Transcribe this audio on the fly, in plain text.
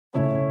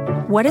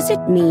what does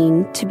it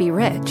mean to be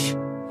rich?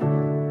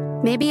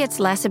 Maybe it's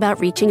less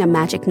about reaching a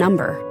magic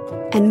number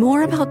and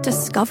more about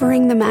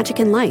discovering the magic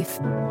in life.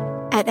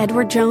 At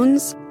Edward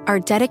Jones,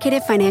 our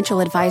dedicated financial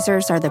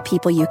advisors are the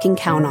people you can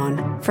count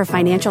on for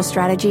financial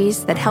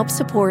strategies that help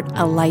support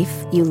a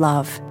life you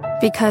love.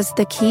 Because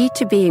the key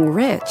to being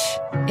rich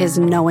is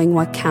knowing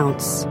what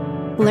counts.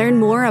 Learn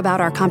more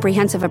about our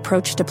comprehensive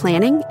approach to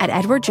planning at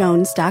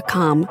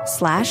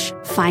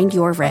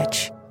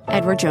edwardjones.com/findyourrich.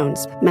 Edward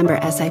Jones, member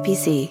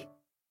SIPC.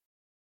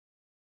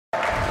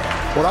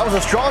 Well, that was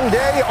a strong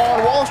day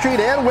on Wall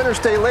Street, and winners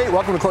stay late.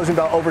 Welcome to Closing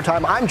Bell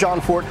Overtime. I'm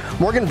John Fort.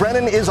 Morgan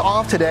Brennan is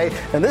off today,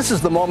 and this is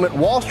the moment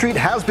Wall Street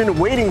has been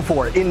waiting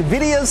for.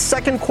 Nvidia's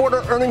second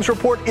quarter earnings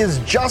report is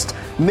just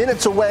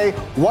minutes away.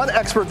 One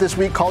expert this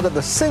week called it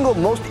the single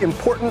most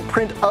important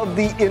print of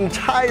the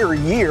entire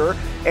year,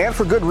 and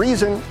for good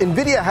reason.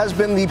 Nvidia has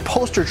been the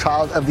poster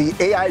child of the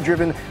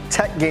AI-driven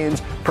tech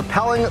gains,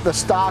 propelling the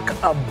stock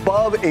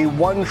above a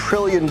 $1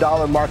 trillion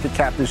market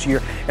cap this year.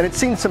 And it's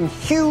seen some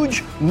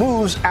huge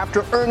moves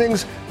after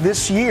earnings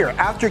this year.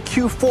 After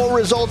Q4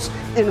 results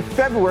in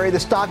February, the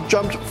stock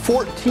jumped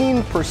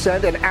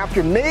 14%. And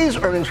after May's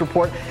earnings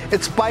report,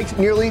 it spiked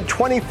nearly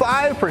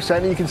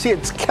 25%. And you can see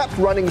it's kept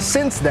running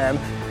since then.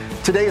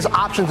 Today's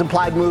options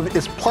implied move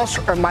is plus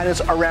or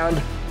minus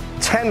around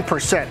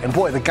 10%. And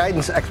boy, the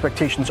guidance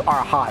expectations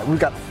are high. We've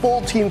got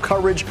full team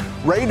coverage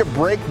ready to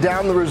break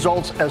down the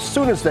results as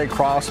soon as they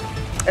cross.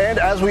 And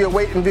as we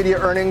await Nvidia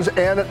earnings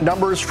and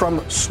numbers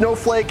from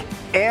Snowflake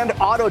and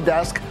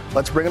Autodesk,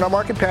 let's bring in our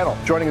market panel.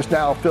 Joining us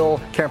now, Phil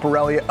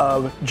Camporeale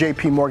of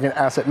JPMorgan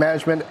Asset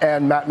Management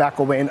and Matt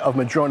McIlwain of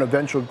Madrona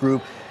Venture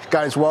Group.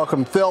 Guys,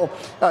 welcome. Phil,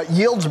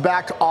 yields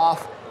backed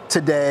off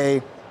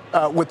today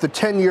with the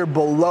 10-year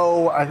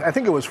below, I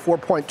think it was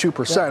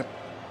 4.2%,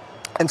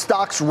 and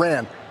stocks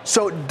ran.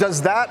 So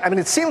does that, I mean,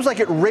 it seems like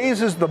it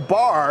raises the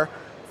bar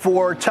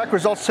for tech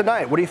results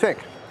tonight. What do you think?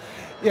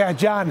 Yeah,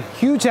 John,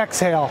 huge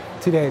exhale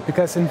today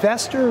because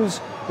investors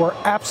were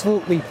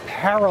absolutely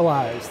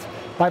paralyzed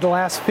by the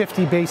last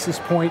 50 basis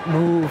point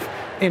move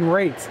in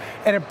rates.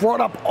 And it brought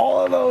up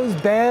all of those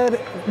bad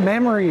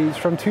memories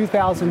from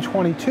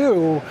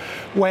 2022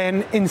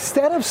 when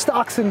instead of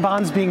stocks and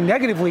bonds being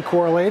negatively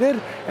correlated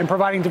and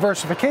providing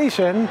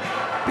diversification,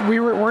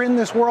 we're in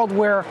this world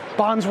where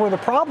bonds were the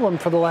problem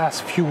for the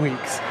last few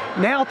weeks.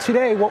 Now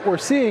today what we're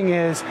seeing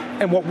is,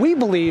 and what we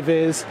believe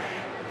is,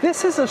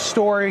 this is a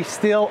story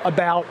still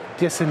about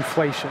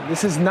disinflation.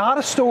 This is not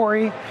a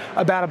story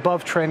about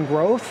above trend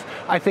growth.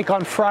 I think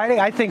Friday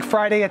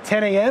at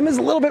 10 a.m. is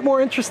a little bit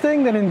more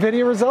interesting than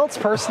Nvidia results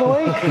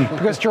personally,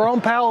 because Jerome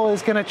Powell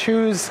is going to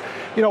choose,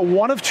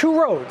 one of two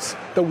roads.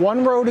 The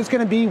one road is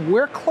going to be,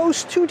 we're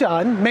close to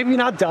done, maybe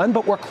not done,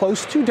 but we're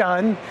close to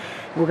done.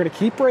 We're going to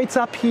keep rates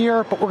up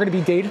here, but we're going to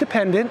be data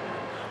dependent.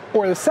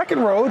 Or the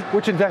second road,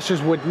 which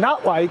investors would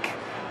not like,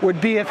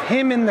 would be if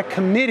him and the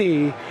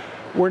committee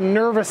were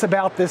nervous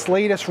about this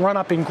latest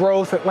run-up in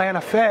growth Atlanta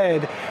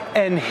Fed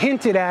and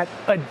hinted at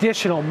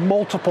additional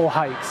multiple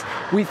hikes.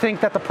 We think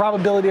that the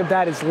probability of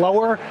that is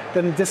lower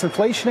than the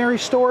disinflationary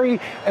story,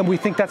 and we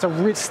think that's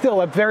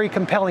still a very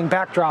compelling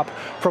backdrop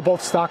for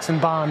both stocks and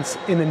bonds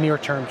in the near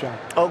term, John.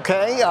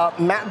 Okay,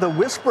 Matt, the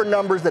whisper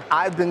numbers that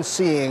I've been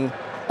seeing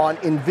on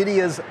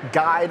Nvidia's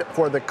guide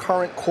for the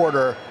current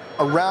quarter,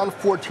 around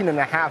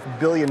 $14.5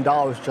 billion,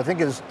 which I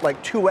think is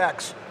like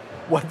 2x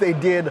what they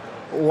did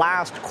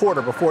last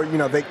quarter before,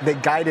 they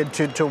guided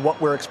to what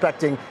we're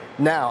expecting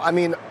now. I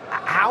mean,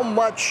 how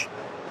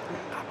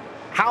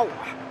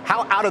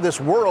out of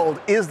this world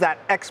is that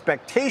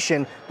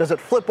expectation? Does it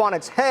flip on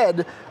its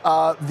head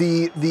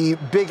the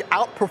big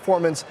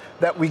outperformance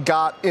that we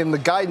got in the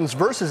guidance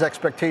versus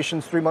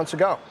expectations 3 months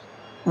ago?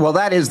 Well,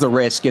 that is the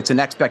risk. It's an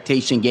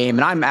expectation game,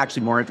 and I'm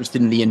actually more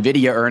interested in the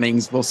Nvidia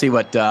earnings. We'll see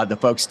what the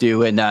folks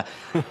do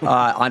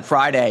on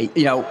Friday.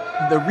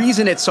 The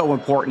reason it's so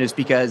important is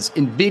because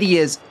Nvidia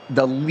is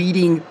the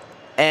leading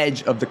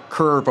edge of the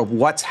curve of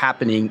what's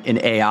happening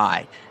in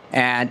AI.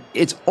 And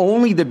it's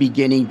only the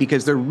beginning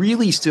because they're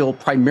really still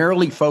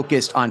primarily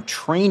focused on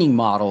training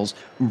models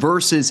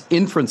versus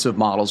inference of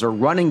models or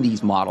running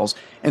these models.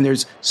 And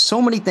there's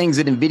so many things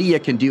that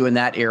NVIDIA can do in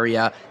that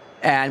area.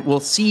 And we'll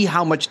see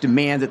how much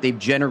demand that they've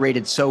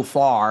generated so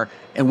far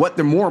and what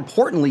more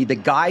importantly, the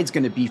guide's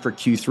going to be for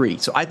Q3.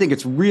 So I think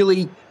it's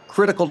really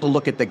critical to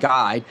look at the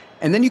guide.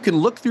 And then you can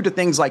look through to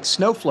things like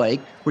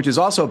Snowflake, which is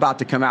also about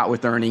to come out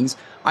with earnings.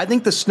 I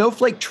think the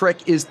Snowflake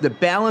trick is the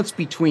balance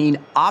between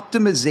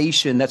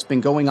optimization that's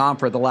been going on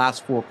for the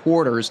last 4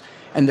 quarters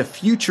and the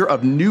future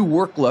of new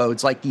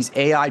workloads like these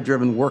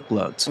AI-driven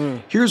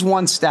workloads. Here's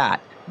one stat.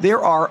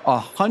 There are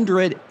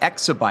 100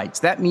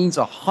 exabytes. That means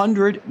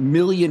 100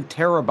 million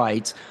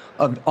terabytes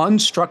of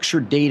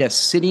unstructured data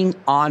sitting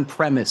on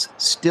premise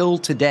still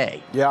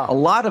today. Yeah. A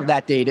lot of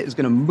that data is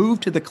going to move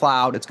to the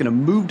cloud. It's going to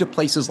move to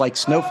places like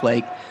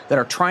Snowflake that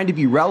are trying to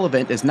be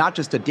relevant as not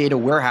just a data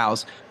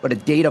warehouse, but a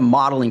data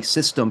modeling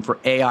system for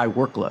AI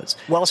workloads.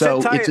 Well, so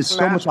tight, it's just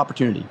so much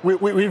opportunity.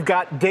 We've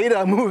got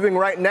data moving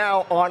right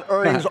now on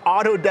earnings,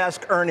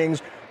 Autodesk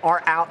earnings.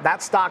 are out.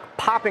 That stock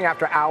popping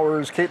after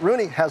hours. Kate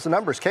Rooney has the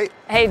numbers. Kate.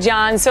 Hey,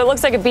 John. So it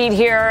looks like a beat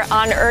here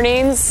on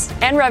earnings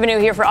and revenue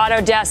here for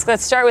Autodesk.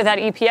 Let's start with that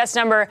EPS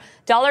number,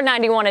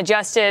 $1.91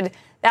 adjusted.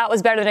 That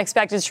was better than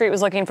expected. Street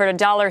was looking for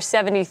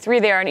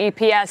 $1.73 there on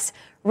EPS.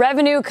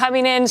 Revenue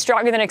coming in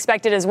stronger than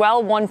expected as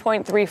well,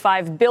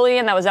 $1.35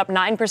 billion. That was up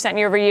 9%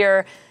 year over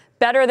year.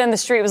 Better than the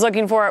Street was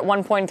looking for at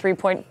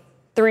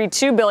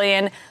 $1.32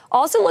 billion.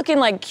 Also looking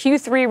like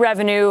Q3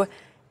 revenue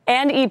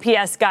and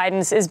EPS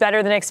guidance is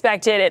better than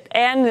expected.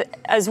 And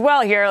as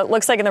well here, it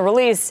looks like in the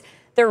release,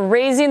 they're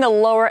raising the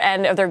lower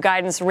end of their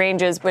guidance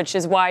ranges, which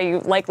is why you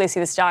likely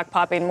see the stock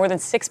popping more than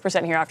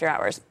 6% here after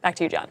hours. Back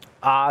to you, John.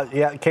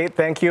 Yeah, Kate,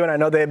 thank you. And I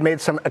know they've made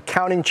some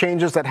accounting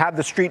changes that had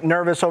the Street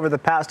nervous over the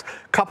past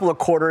couple of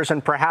quarters,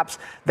 and perhaps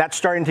that's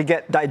starting to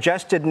get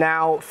digested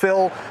now.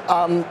 Phil,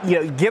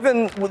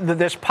 given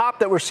this pop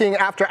that we're seeing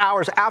after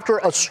hours, after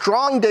a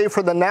strong day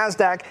for the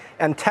NASDAQ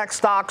and tech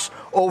stocks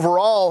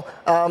overall,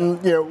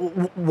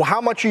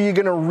 how much are you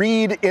going to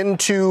read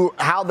into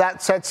how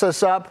that sets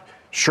us up?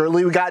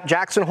 Surely we got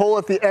Jackson Hole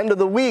at the end of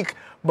the week,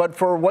 but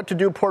for what to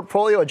do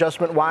portfolio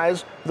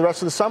adjustment-wise for the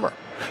rest of the summer?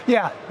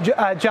 Yeah,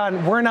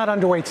 John, we're not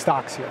underweight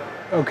stocks here,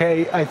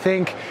 okay? I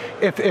think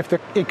if the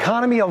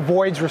economy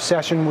avoids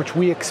recession, which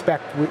we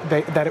expect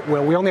that it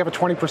will, we only have a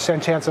 20%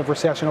 chance of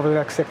recession over the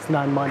next 6 to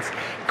 9 months,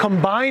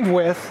 combined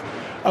with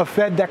a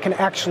Fed that can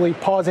actually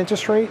pause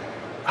interest rate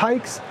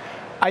hikes,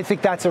 I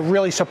think that's a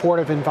really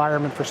supportive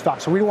environment for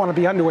stocks. So we don't want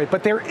to be underweight.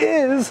 But there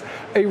is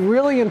a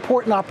really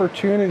important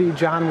opportunity,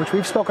 John, which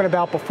we've spoken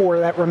about before,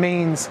 that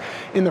remains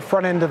in the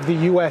front end of the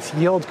U.S.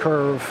 yield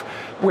curve,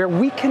 where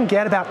we can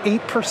get about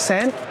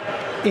 8%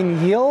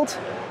 in yield,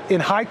 in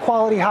high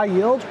quality, high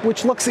yield,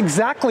 which looks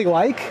exactly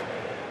like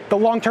the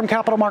long-term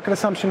capital market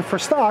assumption for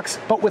stocks,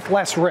 but with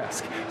less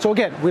risk. So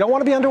again, we don't want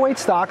to be underweight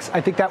stocks.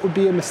 I think that would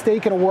be a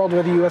mistake in a world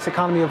where the U.S.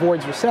 economy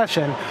avoids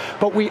recession,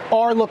 but we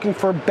are looking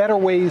for better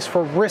ways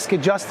for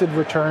risk-adjusted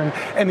return,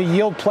 and the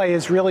yield play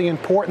is really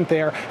important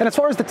there. And as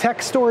far as the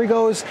tech story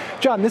goes,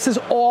 John, this is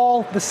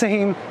all the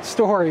same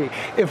story.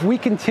 If we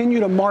continue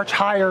to march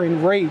higher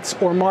in rates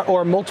or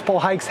multiple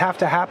hikes have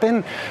to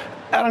happen,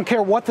 I don't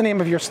care what the name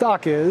of your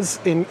stock is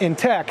in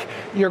tech,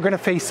 you're going to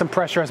face some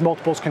pressure as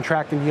multiples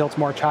contract and yields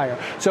march higher.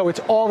 So it's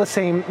all the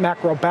same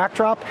macro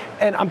backdrop.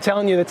 And I'm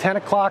telling you, the 10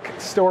 o'clock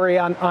story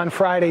on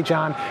Friday,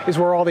 John, is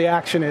where all the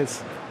action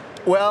is.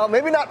 Well,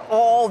 maybe not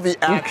all the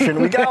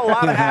action. We got a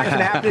lot of action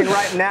happening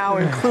right now,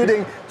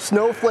 including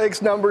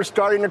Snowflake's numbers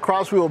starting to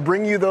cross. We will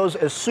bring you those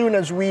as soon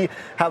as we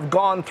have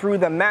gone through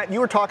them. Matt, you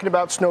were talking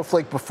about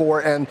Snowflake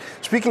before, and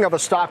speaking of a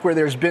stock where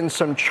there's been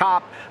some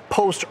chop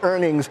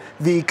post-earnings,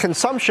 the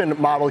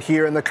consumption model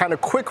here and the kind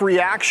of quick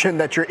reaction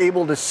that you're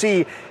able to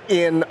see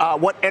in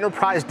what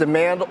enterprise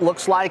demand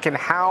looks like and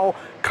how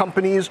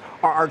companies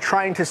are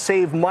trying to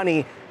save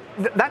money.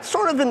 That's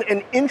sort of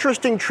an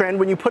interesting trend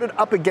when you put it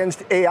up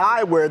against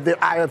AI, where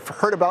I have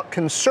heard about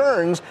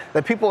concerns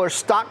that people are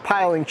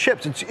stockpiling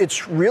chips.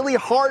 It's really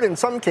hard in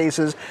some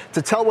cases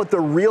to tell what the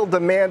real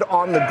demand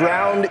on the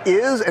ground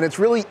is, and it's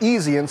really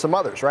easy in some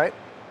others, right?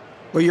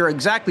 Well, you're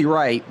exactly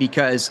right,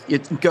 because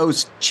it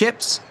goes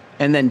chips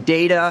and then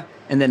data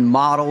and then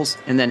models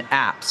and then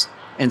apps.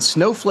 And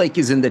Snowflake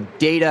is in the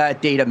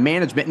data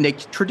management, and they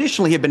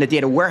traditionally have been a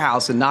data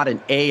warehouse and not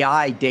an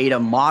AI data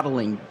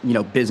modeling,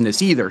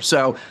 business either.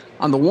 So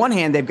on the one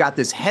hand, they've got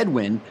this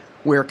headwind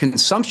where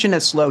consumption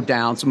has slowed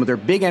down. Some of their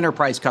big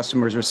enterprise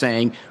customers are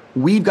saying,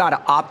 we've got to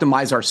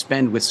optimize our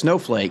spend with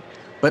Snowflake.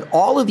 But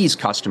all of these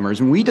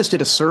customers, and we just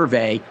did a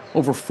survey,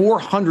 over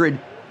 400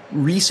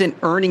 recent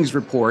earnings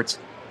reports,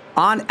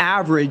 on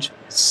average,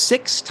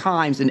 6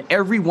 times in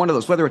every one of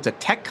those, whether it's a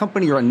tech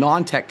company or a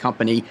non-tech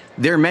company,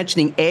 they're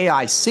mentioning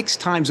AI 6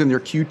 times in their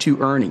Q2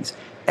 earnings.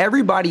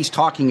 Everybody's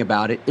talking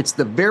about it. It's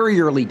the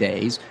very early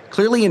days.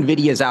 Clearly,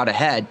 Nvidia is out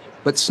ahead,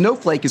 but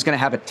Snowflake is going to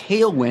have a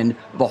tailwind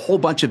of a whole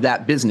bunch of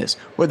that business.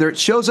 Whether it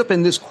shows up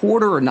in this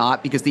quarter or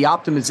not, because the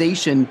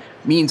optimization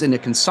means in a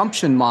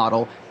consumption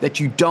model that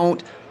you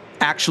don't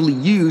actually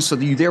use, so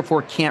that you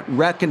therefore can't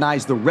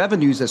recognize the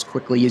revenues as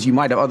quickly as you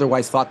might have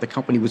otherwise thought the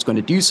company was going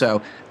to do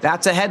so.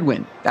 That's a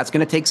headwind. That's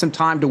going to take some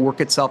time to work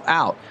itself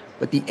out.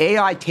 But the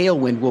AI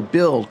tailwind will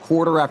build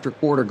quarter after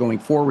quarter going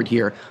forward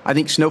here. I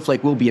think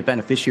Snowflake will be a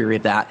beneficiary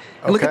of that.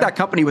 And look at that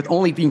company with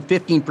only being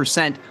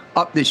 15%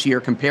 up this year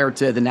compared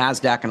to the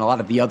NASDAQ and a lot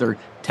of the other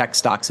tech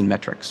stocks and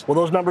metrics. Well,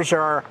 those numbers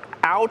are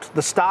out.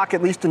 The stock,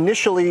 at least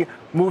initially,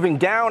 moving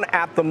down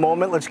at the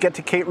moment. Let's get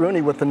to Kate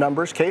Rooney with the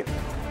numbers. Kate?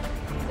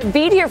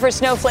 Beat here for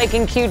Snowflake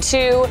in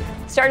Q2.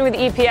 Starting with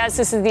EPS,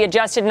 this is the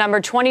adjusted number,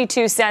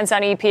 22 cents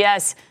on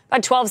EPS,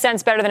 about 12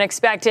 cents better than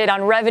expected.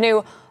 On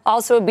revenue,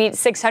 also beat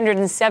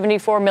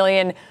 $674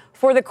 million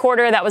for the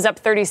quarter. That was up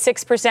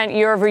 36%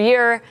 year over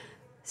year,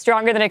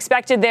 stronger than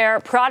expected there.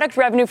 Product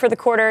revenue for the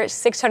quarter,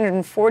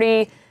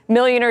 $640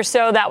 million or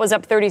so. That was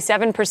up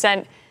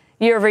 37%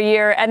 year over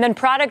year. And then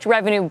product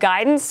revenue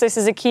guidance, this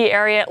is a key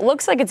area. It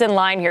looks like it's in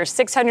line here,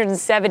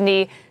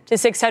 670 to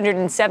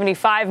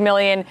 675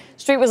 million.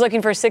 Street was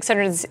looking for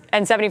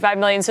 675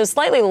 million, so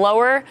slightly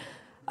lower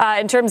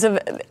in terms of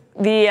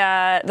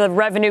the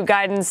revenue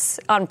guidance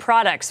on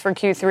products for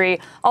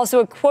Q3. Also,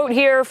 a quote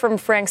here from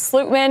Frank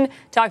Slootman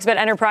talks about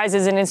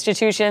enterprises and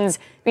institutions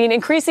being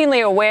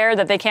increasingly aware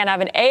that they can't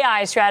have an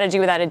AI strategy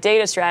without a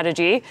data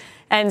strategy.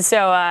 And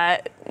so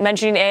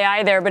mentioning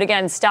AI there, but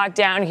again, stock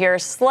down here.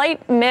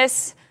 Slight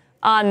miss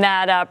on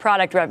that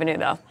product revenue,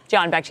 though.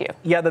 John, back to you.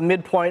 Yeah, the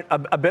midpoint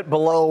a bit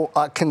below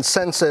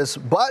consensus,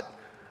 but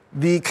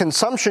the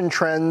consumption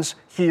trends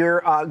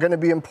here are going to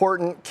be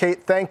important.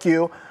 Kate, thank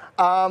you.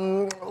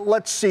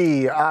 Let's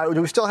see.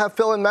 Do we still have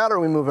Phil and Matt, or are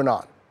we moving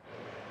on?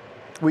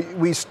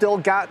 We still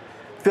got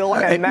Phil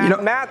and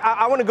Matt. Matt,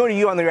 I want to go to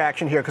you on the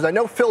reaction here, because I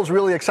know Phil's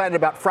really excited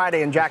about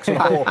Friday in Jackson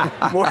Hole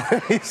more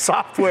than these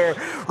software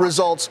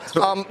results.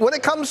 When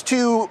it comes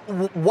to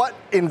what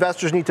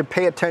investors need to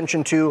pay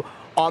attention to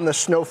on the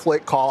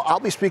Snowflake call, I'll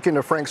be speaking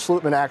to Frank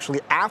Slootman actually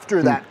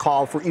after that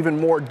call for even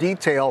more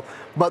detail.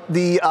 But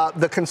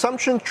the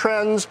consumption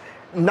trends,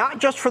 not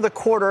just for the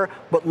quarter,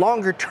 but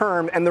longer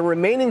term, and the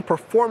remaining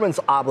performance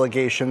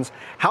obligations,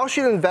 how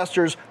should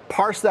investors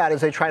parse that as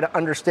they try to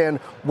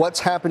understand what's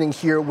happening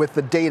here with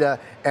the data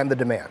and the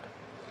demand?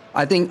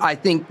 I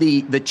think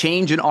the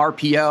change in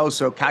RPO,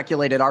 so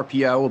calculated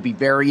RPO, will be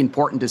very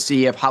important to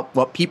see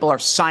what people are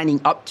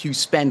signing up to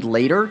spend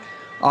later.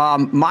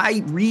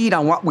 My read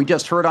on what we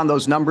just heard on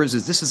those numbers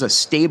is this is a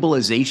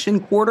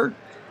stabilization quarter.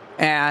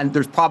 And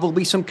there's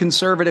probably some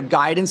conservative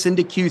guidance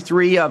into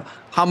Q3 of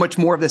how much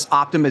more of this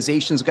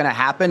optimization is going to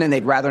happen. And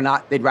they'd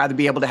rather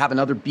be able to have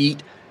another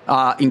beat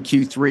in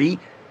Q3.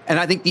 And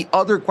I think the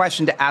other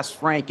question to ask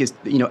Frank is,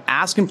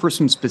 ask him for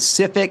some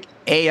specific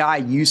AI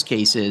use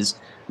cases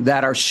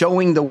that are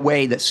showing the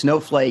way that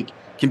Snowflake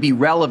can be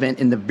relevant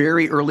in the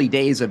very early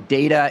days of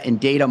data and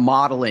data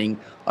modeling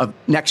of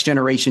next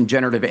generation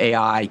generative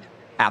AI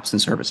apps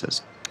and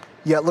services.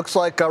 Yeah, it looks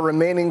like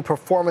remaining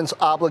performance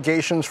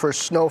obligations for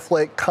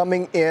Snowflake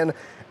coming in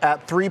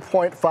at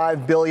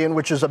 $3.5 billion,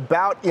 which is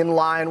about in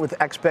line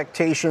with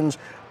expectations,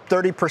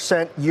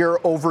 30% year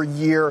over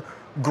year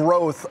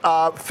growth.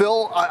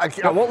 Phil, I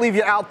won't leave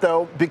you out,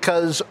 though,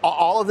 because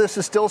all of this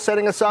is still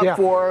setting us up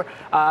for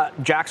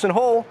Jackson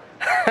Hole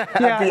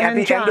at the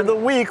end of the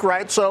week,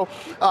 right? So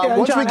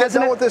once we get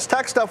done with this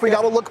tech stuff, we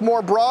got to look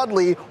more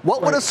broadly.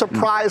 What would a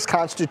surprise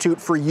constitute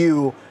for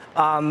you?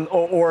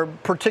 Or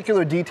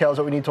particular details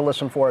that we need to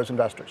listen for as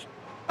investors?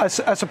 A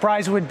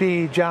surprise would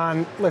be,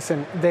 John,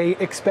 listen, they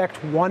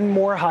expect one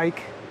more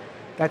hike.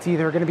 That's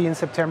either going to be in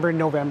September and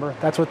November.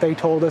 That's what they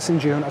told us in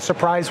June. A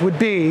surprise would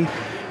be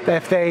that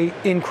if they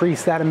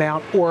increase that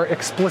amount or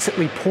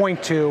explicitly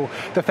point to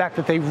the fact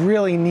that they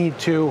really need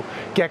to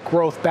get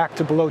growth back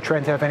to below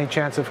trend to have any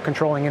chance of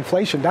controlling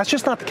inflation. That's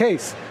just not the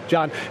case,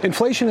 John.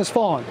 Inflation has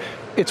fallen.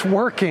 It's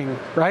working,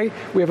 right?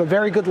 We have a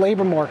very good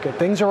labor market.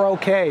 Things are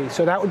okay.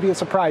 So that would be a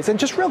surprise. And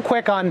just real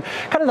quick on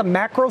kind of the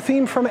macro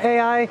theme from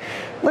AI,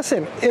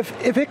 listen,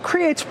 if it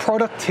creates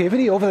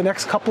productivity over the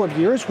next couple of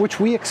years,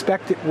 which we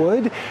expect it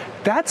would,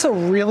 that's a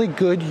really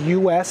good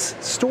U.S.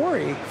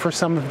 story for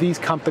some of these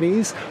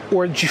companies,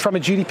 or from a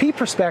GDP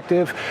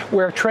perspective,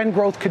 where trend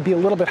growth could be a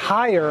little bit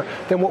higher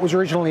than what was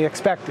originally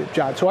expected,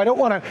 John. So I don't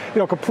want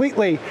to,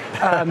 completely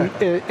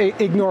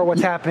ignore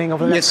what's happening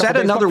over the next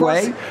couple of days. Said another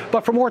way,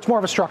 but for more, it's more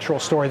of a structural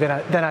story than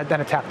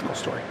a tactical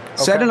story.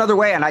 Okay. Said another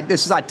way, and I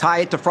tie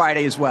it to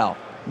Friday as well.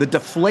 The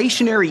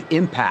deflationary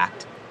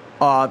impact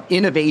of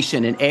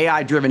innovation and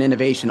AI-driven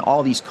innovation,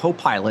 all these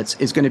co-pilots,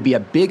 is going to be a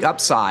big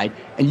upside.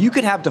 And you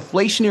could have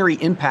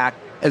deflationary impact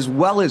as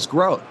well as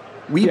growth.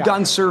 We've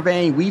done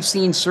surveying. We've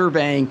seen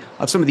surveying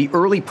of some of the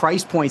early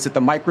price points that the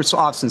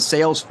Microsofts and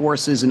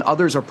Salesforces and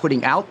others are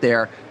putting out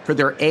there for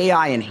their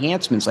AI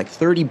enhancements, like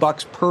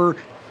 $30 per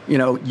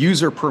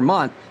user per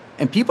month.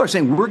 And people are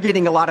saying we're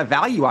getting a lot of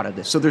value out of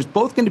this. So there's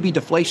both going to be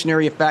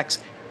deflationary effects,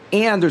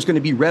 and there's going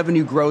to be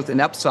revenue growth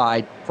and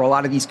upside for a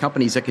lot of these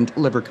companies that can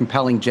deliver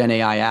compelling Gen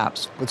AI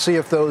apps. Let's see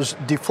if those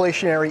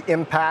deflationary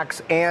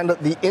impacts and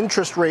the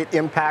interest rate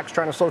impacts,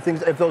 trying to slow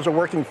things, if those are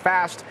working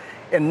fast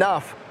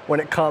enough when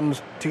it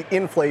comes to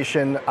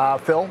inflation.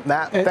 Phil,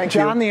 Matt, thank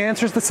you. John, the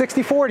answer is the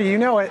 60-40. You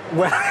know it.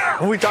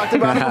 Well, we talked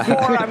about it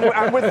before.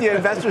 I'm with you.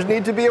 Investors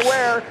need to be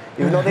aware,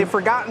 even though they've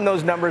forgotten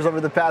those numbers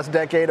over the past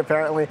decade,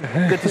 apparently.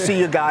 Good to see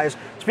you guys.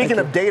 Speaking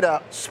of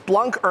data,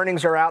 Splunk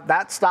earnings are out.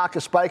 That stock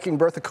is spiking.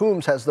 Bertha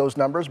Coombs has those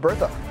numbers.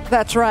 Bertha.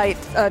 That's right,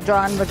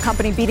 John. The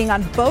company beating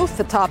on both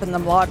the top and the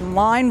bottom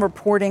line,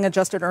 reporting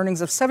adjusted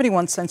earnings of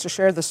 71 cents a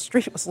share. The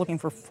street was looking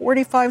for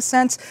 45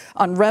 cents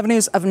on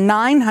revenues of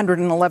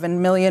 $911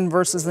 million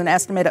versus an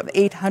estimate of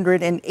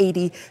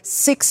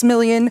 $886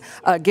 million.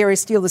 Gary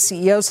Steele, the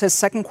CEO, says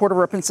second quarter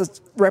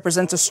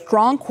represents a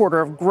strong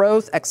quarter of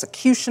growth,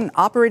 execution,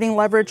 operating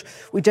leverage.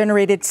 We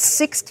generated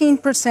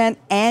 16%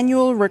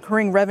 annual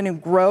recurring revenue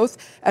growth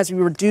as we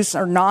reduce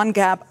our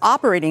non-GAAP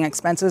operating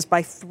expenses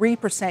by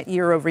 3%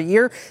 year over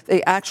year.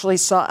 They actually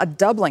saw a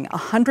doubling,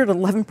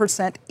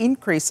 111%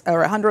 increase, or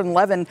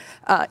 111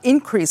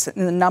 increase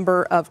in the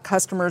number of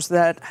customers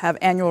that have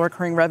annual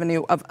recurring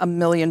revenue of $1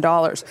 million.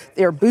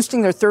 They are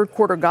boosting their third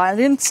quarter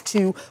guidance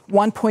to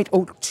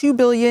 $1.02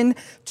 billion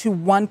to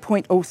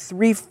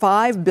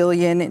 $1.035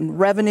 billion in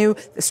revenue.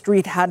 The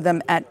Street had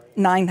them at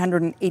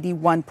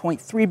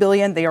 $981.3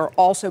 billion. They are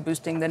also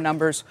boosting the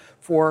numbers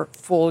for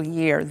full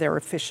year. Their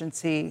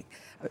efficiency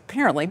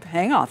apparently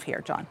paying off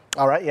here, John.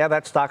 All right. Yeah,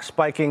 that stock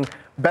spiking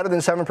better than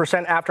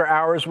 7% after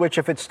hours, which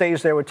if it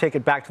stays there would take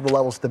it back to the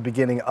levels at the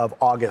beginning of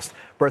August.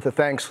 Bertha,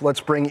 thanks.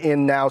 Let's bring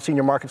in now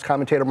senior markets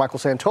commentator Michael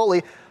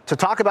Santoli to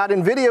talk about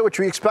Nvidia, which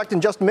we expect in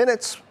just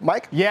minutes.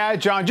 Mike? Yeah,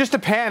 John, just to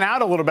pan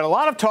out a little bit, a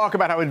lot of talk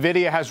about how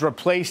Nvidia has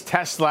replaced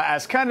Tesla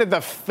as kind of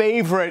the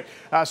favorite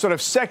sort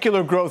of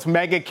secular growth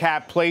mega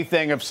cap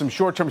plaything of some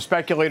short-term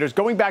speculators.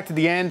 Going back to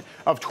the end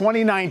of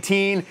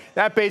 2019,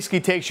 that basically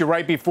takes you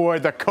right before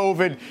the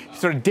COVID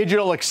sort of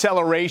digital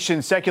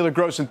acceleration, secular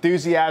growth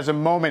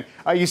enthusiasm moment.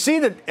 You see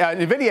that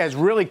Nvidia has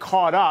really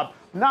caught up.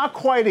 Not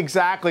quite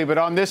exactly, but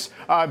on this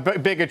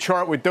bigger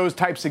chart with those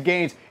types of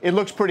gains, it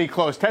looks pretty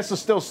close. Tesla's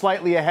still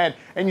slightly ahead.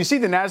 And you see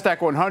the NASDAQ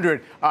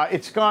 100,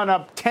 it's gone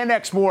up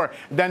 10x more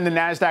than the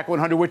NASDAQ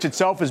 100, which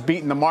itself has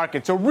beaten the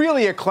market. So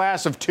really a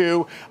class of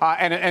two.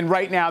 And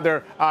right now,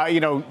 they're,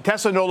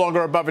 Tesla no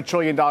longer above $1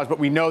 trillion, but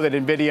we know that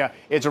Nvidia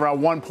is around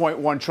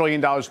 $1.1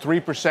 trillion,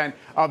 3%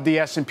 of the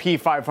S&P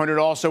 500,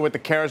 also with the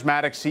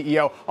charismatic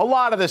CEO. A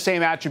lot of the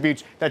same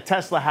attributes that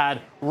Tesla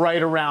had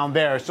right around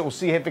there. So we'll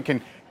see if it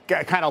can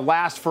kind of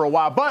last for a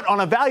while. But on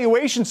a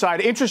valuation side,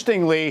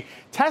 interestingly,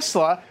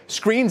 Tesla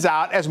screens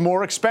out as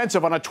more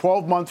expensive on a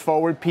 12-month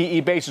forward PE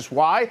basis.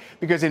 Why?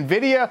 Because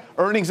Nvidia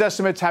earnings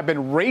estimates have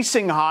been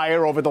racing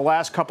higher over the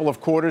last couple of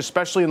quarters,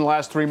 especially in the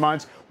last 3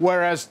 months,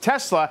 whereas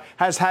Tesla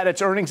has had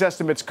its earnings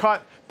estimates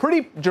cut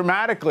pretty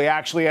dramatically,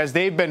 actually, as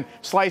they've been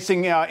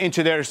slicing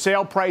into their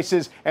sale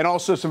prices and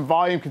also some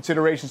volume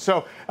considerations.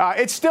 So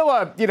it's still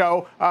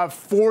a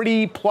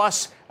 40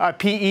 plus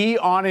PE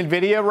on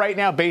Nvidia right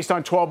now based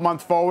on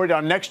 12-month forward.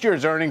 On next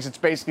year's earnings, it's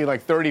basically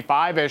like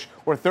 35-ish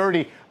or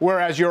 30,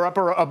 whereas you're up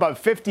above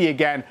 50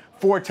 again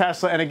for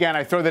Tesla. And again,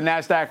 I throw the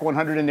NASDAQ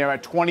 100 in there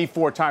at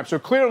 24 times. So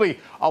clearly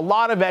a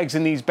lot of eggs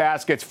in these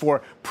baskets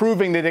for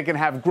proving that it can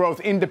have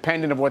growth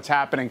independent of what's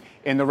happening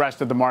in the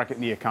rest of the market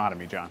and the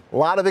economy, John. A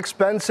lot of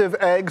expensive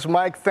eggs,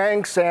 Mike.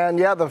 Thanks. And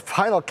yeah, the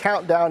final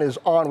countdown is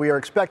on. We are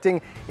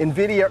expecting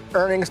Nvidia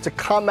earnings to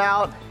come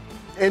out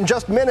in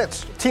just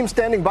minutes. Team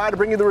standing by to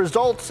bring you the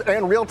results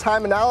and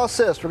real-time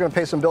analysis. We're going to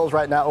pay some bills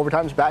right now.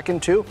 Overtime's back in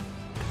 2.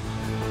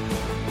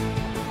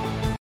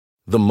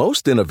 The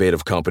most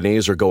innovative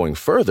companies are going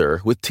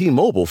further with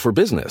T-Mobile for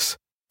Business.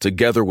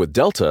 Together with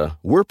Delta,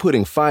 we're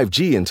putting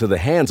 5G into the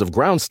hands of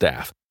ground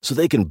staff so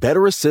they can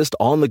better assist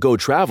on-the-go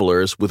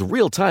travelers with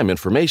real-time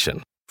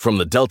information. From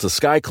the Delta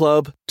Sky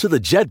Club to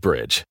the Jet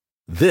Bridge,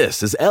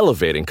 this is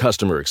elevating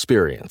customer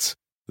experience.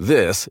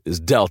 This is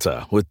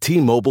Delta with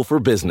T-Mobile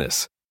for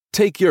Business.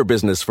 Take your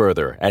business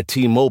further at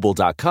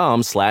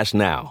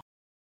T-Mobile.com/now.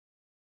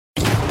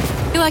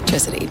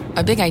 Electricity,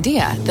 a big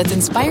idea that's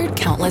inspired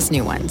countless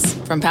new ones.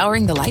 From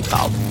powering the light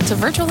bulb to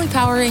virtually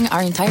powering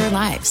our entire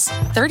lives.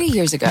 30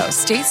 years ago,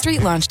 State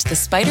Street launched the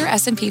Spider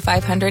S&P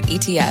 500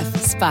 ETF,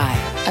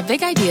 SPY. A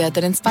big idea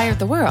that inspired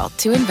the world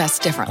to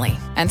invest differently.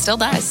 And still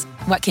does.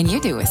 What can you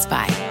do with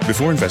SPY?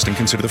 Before investing,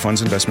 consider the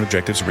fund's investment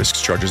objectives,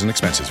 risks, charges, and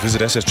expenses.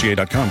 Visit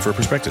ssga.com for a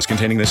prospectus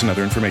containing this and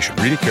other information.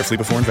 Read it carefully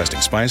before investing.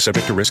 SPY is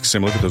subject to risks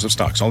similar to those of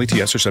stocks. All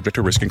ETFs are subject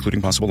to risk,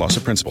 including possible loss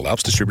of principal.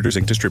 Alps Distributors,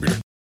 Inc. Distributor.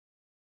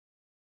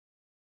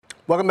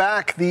 Welcome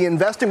back. The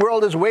investing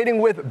world is waiting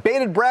with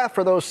bated breath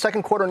for those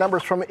second quarter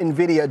numbers from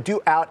Nvidia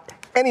due out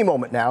any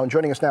moment now. And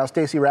joining us now,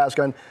 Stacy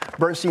Rasgon,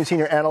 Bernstein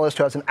senior analyst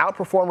who has an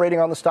outperform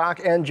rating on the stock,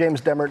 and James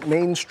Demmert,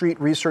 Main Street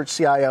Research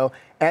CIO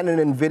and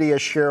an Nvidia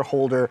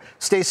shareholder.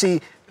 Stacy,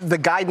 the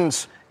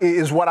guidance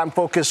is what I'm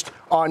focused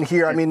on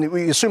here. I mean,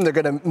 we assume they're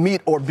going to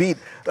meet or beat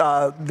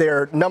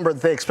their number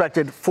that they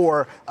expected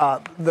for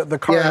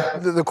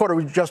the quarter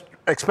we just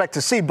expect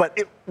to see. But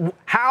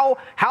how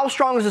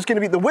strong is this going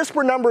to be? The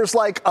whisper number is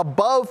like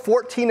above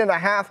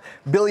 $14.5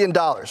 billion.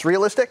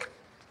 Realistic?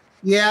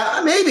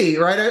 Yeah, maybe,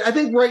 right? I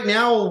think right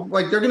now,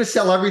 like, they're going to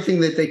sell everything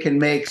that they can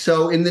make.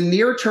 So in the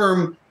near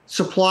term,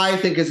 supply, I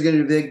think, is going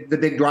to be the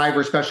big driver,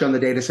 especially on the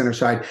data center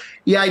side.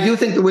 Yeah, I do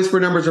think the whisper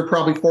numbers are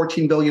probably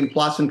 14 billion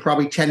plus and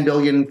probably 10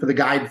 billion for the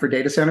guide for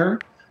data center.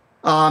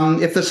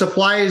 If the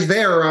supply is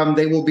there,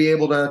 they will be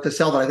able to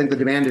sell that. I think the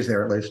demand is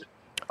there, at least.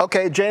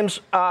 Okay, James,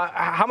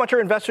 how much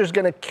are investors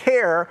going to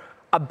care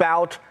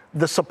about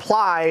the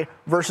supply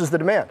versus the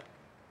demand?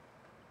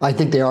 I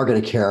think they are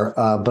going to care,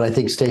 but I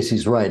think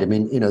Stacy's right. I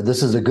mean,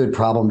 this is a good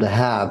problem to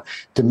have.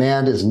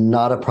 Demand is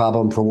not a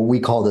problem for what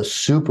we call the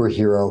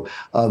superhero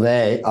of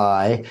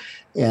AI,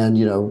 and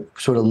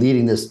sort of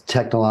leading this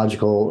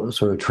technological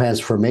sort of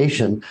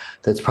transformation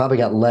that's probably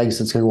got legs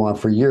that's going to go on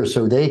for years.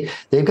 So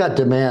they've got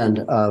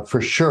demand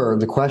for sure.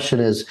 The question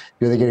is,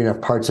 are they getting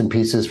enough parts and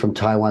pieces from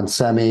Taiwan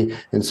Semi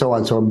and so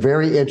on? So I'm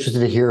very interested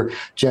to hear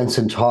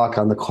Jensen talk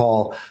on the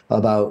call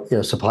about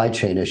supply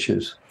chain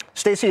issues.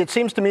 Stacy, it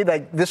seems to me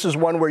that this is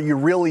one where you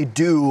really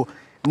do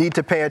need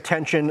to pay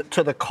attention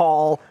to the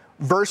call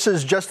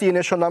versus just the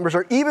initial numbers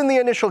or even the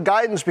initial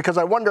guidance, because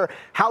I wonder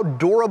how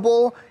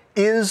durable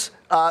is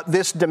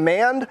this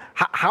demand?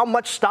 How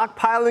much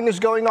stockpiling is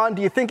going on?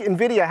 Do you think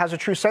Nvidia has a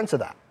true sense of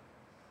that?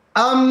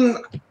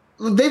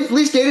 At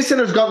least data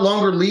centers got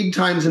longer lead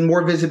times and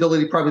more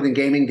visibility probably than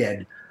gaming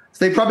did.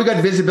 So they probably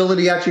got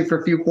visibility actually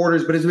for a few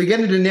quarters. But as we get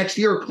into next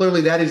year,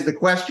 clearly that is the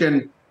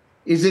question.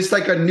 Is this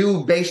like a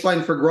new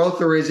baseline for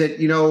growth, or is it,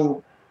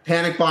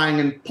 panic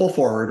buying and pull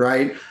forward,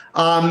 right?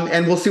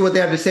 And we'll see what they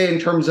have to say in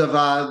terms of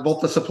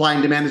both the supply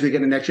and demand as we get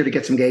into next year to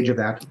get some gauge of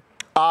that.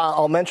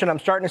 I'll mention I'm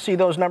starting to see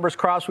those numbers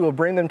cross. We will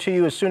bring them to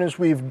you as soon as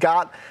we've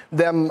got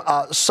them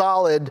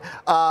solid.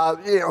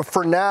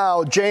 For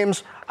now,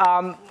 James,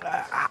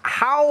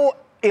 how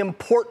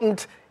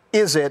important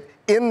is it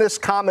in this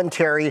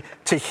commentary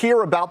to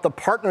hear about the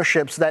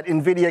partnerships that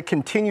Nvidia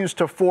continues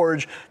to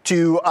forge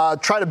to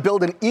try to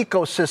build an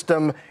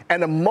ecosystem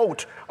and a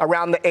moat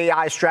around the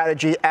AI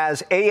strategy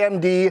as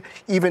AMD,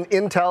 even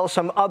Intel,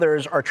 some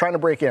others are trying to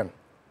break in?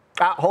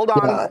 Hold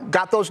on. Yeah.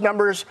 Got those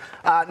numbers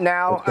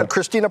now. Okay.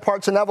 Christina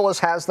Partsenevelis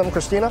has them.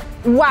 Christina?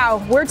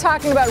 Wow. We're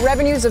talking about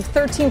revenues of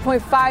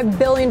 $13.5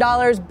 billion,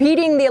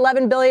 beating the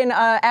 $11 billion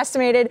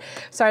estimated.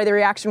 Sorry, the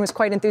reaction was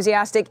quite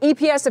enthusiastic.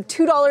 EPS of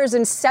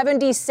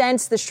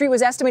 $2.70. The street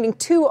was estimating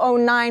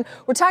 $2.09.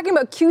 We're talking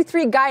about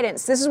Q3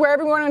 guidance. This is where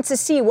everyone wants to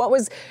see what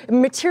was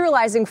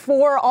materializing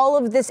for all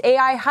of this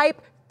AI hype.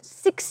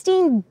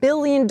 $16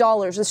 billion.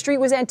 The street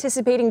was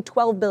anticipating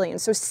 $12 billion.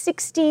 So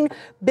 $16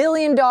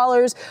 billion.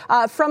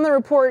 From the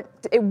report,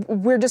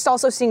 we're just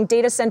also seeing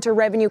data center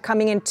revenue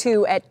coming in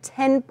too at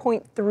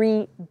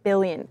 $10.3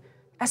 billion.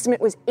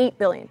 Estimate was $8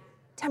 billion.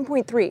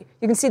 10.3.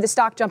 You can see the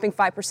stock jumping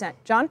 5%.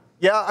 John?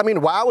 Yeah, I mean,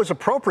 wow is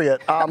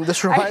appropriate.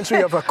 This reminds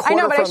me of a quarter from Apple.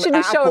 I know, but I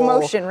shouldn't show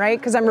emotion, right?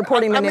 Because I'm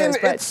reporting the news.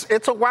 But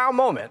it's a wow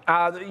moment.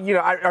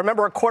 I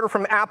remember a quarter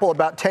from Apple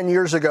about 10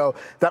 years ago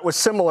that was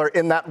similar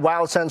in that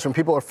wow sense when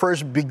people are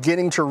first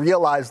beginning to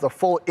realize the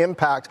full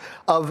impact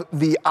of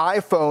the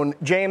iPhone.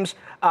 James,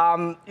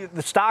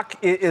 the stock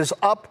is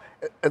up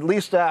at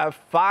least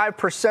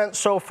 5%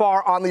 so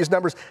far on these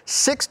numbers.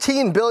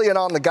 $16 billion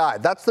on the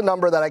guide. That's the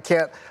number that I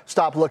can't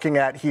stop looking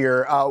at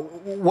here.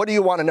 What do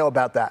you want to know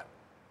about that?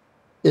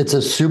 It's a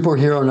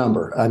superhero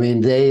number. I mean,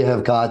 they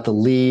have got the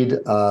lead,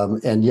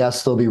 and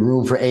yes, there'll be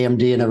room for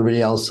AMD and everybody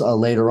else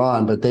later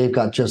on, but they've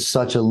got just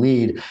such a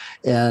lead.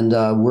 And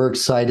we're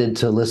excited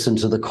to listen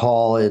to the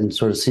call and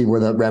sort of see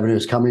where that revenue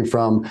is coming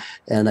from.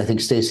 And I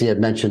think Stacy had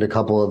mentioned a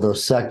couple of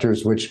those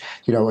sectors, which,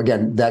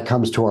 again, that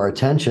comes to our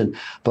attention.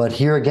 But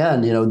here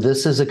again,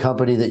 this is a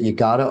company that you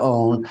got to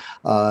own,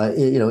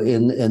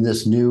 in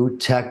this new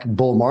tech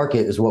bull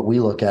market is what we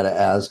look at it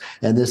as.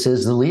 And this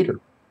is the leader.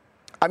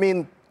 I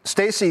mean,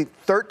 Stacy,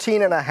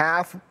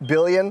 $13.5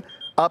 billion,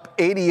 up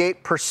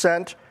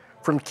 88%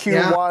 from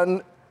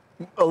Q1,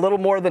 a little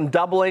more than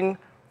doubling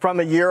from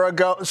a year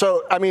ago.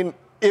 So, I mean,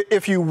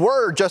 if you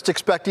were just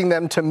expecting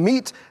them to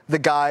meet the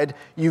guide,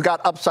 you got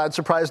upside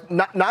surprise,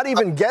 not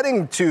even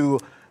getting to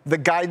the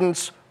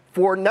guidance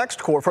for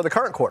the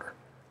current quarter.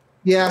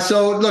 Yeah,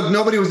 so look,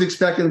 nobody was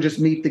expecting them to just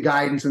meet the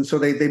guidance, and so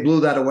they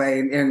blew that away.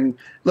 And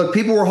look,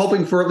 people were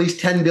hoping for at least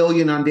 $10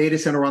 billion on data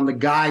center on the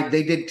guide.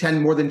 They did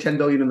more than $10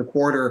 billion in the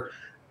quarter.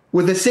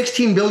 With a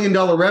 $16 billion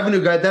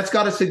revenue guide, that's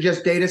got to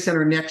suggest data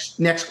center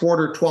next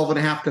quarter,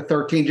 12.5 to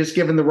 13, just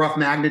given the rough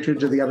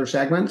magnitudes of the other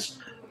segments.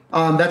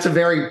 That's a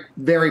very,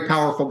 very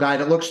powerful guide.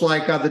 It looks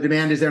like the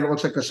demand is there, and it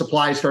looks like the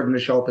supply is starting to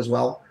show up as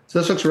well. So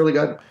this looks really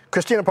good.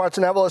 Christina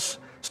Partsenevelis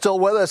still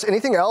with us.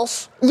 Anything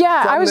else?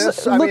 Yeah,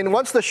 I mean,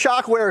 once the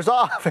shock wears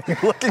off and you're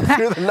looking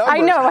through the numbers. I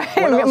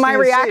know. My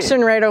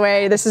reaction right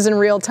away. This is in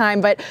real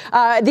time. But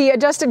the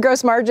adjusted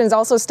gross margins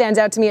also stands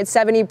out to me at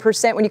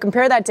 70%. When you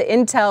compare that to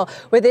Intel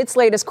with its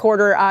latest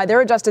quarter,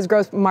 their adjusted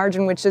gross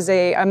margin, which is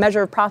a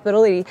measure of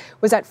profitability,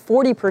 was at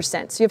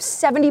 40%. So you have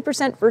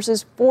 70%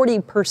 versus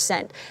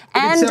 40%.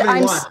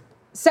 And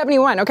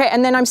 71. Okay.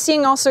 And then I'm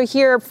seeing also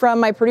here from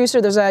my producer,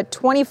 there's a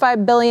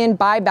 $25 billion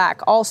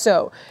buyback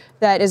also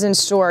that is in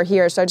store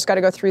here. So I just got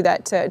to go through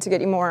that to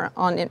get you more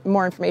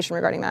information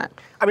regarding that.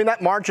 I mean,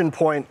 that margin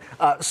point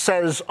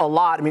says a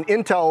lot. I mean,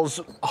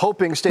 Intel's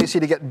hoping, Stacy,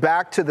 to get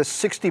back to the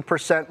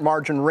 60%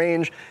 margin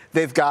range.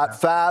 They've got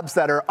fabs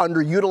that are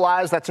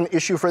underutilized. That's an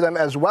issue for them,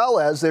 as well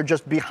as they're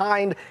just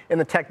behind in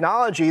the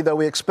technology, though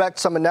we expect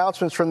some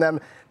announcements from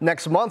them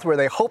next month where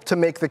they hope to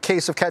make the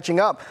case of catching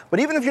up. But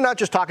even if you're not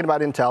just talking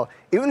about Intel,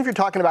 even if you're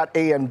talking about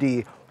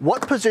AMD,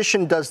 what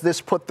position does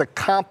this put the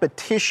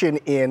competition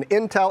in?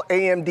 Intel,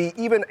 AMD,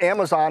 even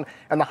Amazon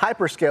and the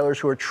hyperscalers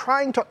who are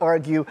trying to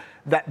argue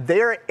that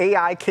their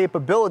AI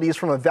capabilities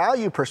from a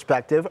value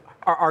perspective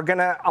are going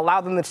to allow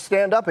them to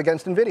stand up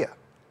against Nvidia.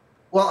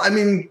 Well, I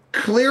mean,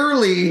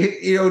 clearly,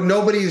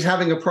 nobody's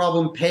having a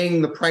problem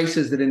paying the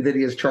prices that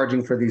Nvidia is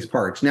charging for these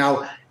parts.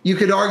 Now, you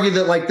could argue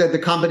that the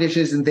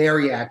competition isn't there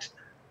yet.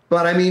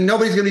 But I mean,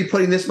 nobody's going to be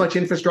putting this much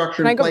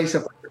infrastructure in place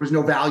if there was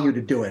no value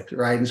to do it,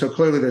 right? And so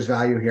clearly there's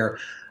value here.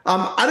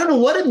 I don't know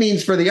what it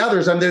means for the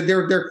others.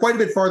 They're quite a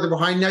bit farther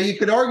behind. Now, you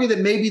could argue that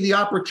maybe the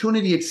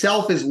opportunity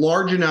itself is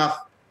large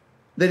enough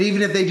that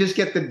even if they just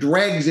get the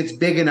dregs, it's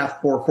big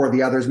enough for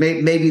the others.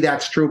 Maybe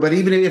that's true. But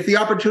even if the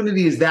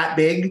opportunity is that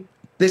big,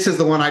 this is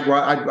the one I'd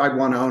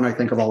want to own, I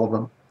think, of all of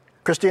them.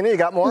 Christina, you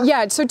got more?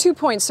 Yeah, so 2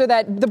 points. So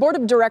that the board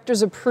of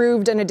directors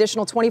approved an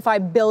additional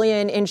 $25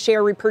 billion in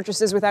share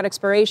repurchases without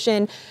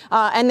expiration,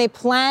 and they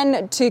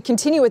plan to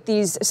continue with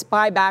these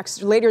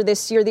buybacks later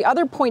this year. The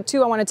other point,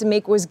 too, I wanted to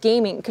make was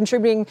gaming,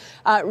 contributing,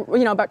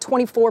 about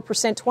 24%,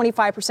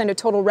 25% of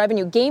total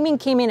revenue. Gaming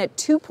came in at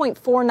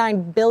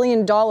 $2.49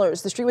 billion. The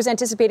street was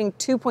anticipating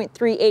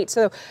 $2.38.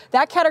 So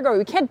that category,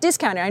 we can't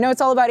discount it. I know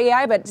it's all about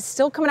AI, but it's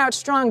still coming out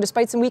strong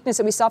despite some weakness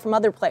that we saw from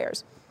other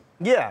players.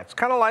 Yeah, it's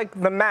kind of like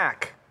the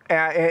Mac.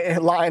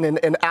 Line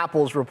in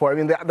Apple's report. I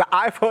mean, the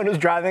iPhone is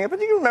driving it,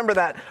 but you remember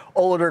that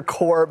older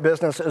core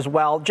business as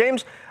well.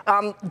 James,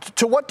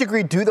 to what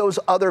degree do those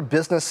other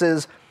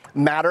businesses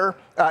matter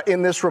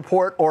in this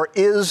report, or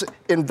is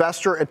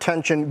investor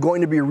attention going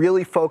to be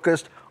really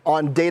focused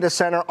on data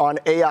center, on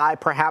AI,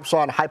 perhaps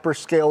on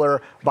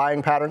hyperscaler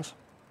buying patterns?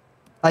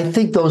 I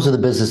think those are the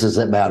businesses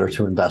that matter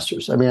to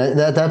investors. I mean,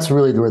 that's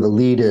really where the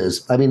lead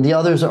is. I mean, the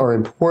others are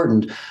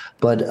important,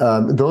 but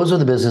those are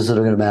the businesses that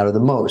are going to matter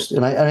the most.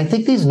 And I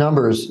think these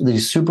numbers,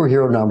 these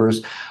superhero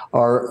numbers,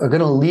 are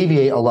going to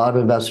alleviate a lot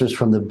of investors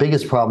from the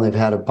biggest problem they've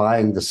had of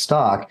buying the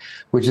stock,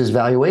 which is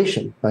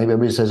valuation. Right?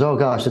 Everybody says, "Oh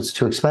gosh, it's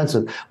too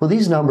expensive." Well,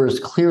 these numbers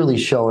clearly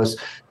show us,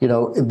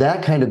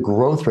 that kind of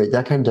growth rate,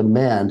 that kind of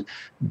demand,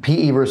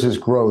 PE versus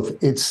growth,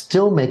 it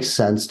still makes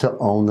sense to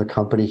own the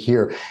company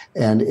here.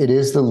 And it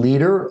is the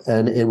leader,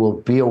 and it will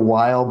be a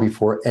while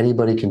before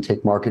anybody can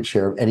take market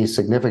share of any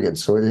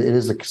significance. So it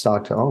is a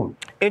stock to own.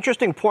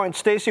 Interesting point,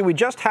 Stacy. We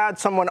just had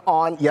someone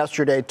on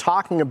yesterday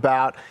talking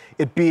about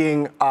it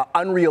being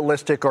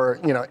unrealistic, or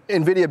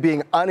Nvidia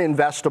being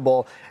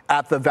uninvestable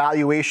at the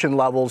valuation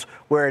levels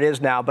where it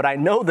is now. But I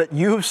know that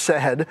you've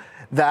said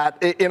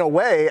that in a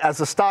way, as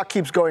the stock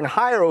keeps going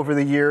higher over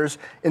the years,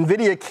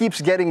 Nvidia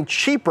keeps getting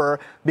cheaper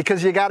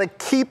because you got to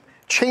keep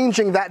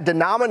changing that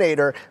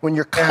denominator when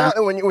you're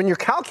when you're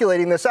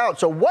calculating this out.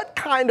 So what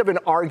kind of an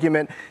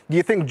argument do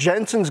you think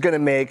Jensen's going to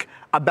make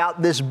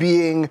about this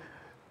being,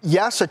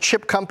 yes, a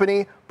chip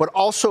company, but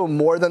also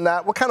more than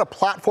that? What kind of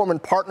platform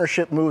and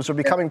partnership moves are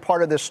becoming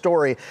part of this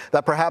story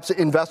that perhaps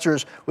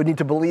investors would need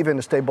to believe in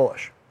to stay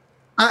bullish?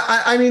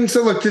 I mean,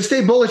 so look, to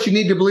stay bullish, you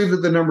need to believe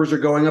that the numbers are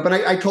going up. And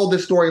I told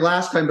this story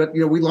last time, but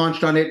we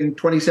launched on it in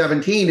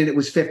 2017 and it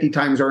was 50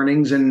 times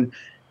earnings, and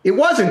it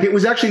wasn't. It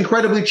was actually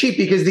incredibly cheap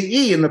because the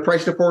E in the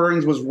price to forward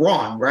earnings was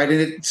wrong, right? And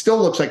it still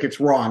looks like it's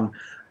wrong.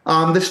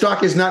 The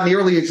stock is not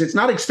nearly, it's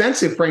not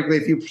expensive, frankly,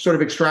 if you sort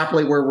of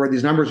extrapolate where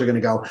these numbers are going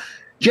to go.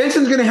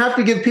 Jensen's going to have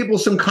to give people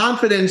some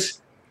confidence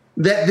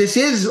that this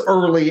is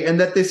early and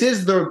that this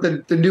is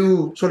the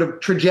new sort of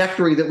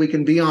trajectory that we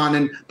can be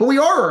on. But we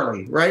are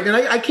early, right? And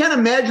I can't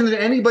imagine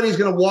that anybody's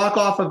going to walk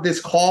off of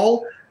this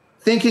call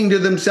thinking to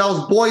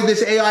themselves, boy,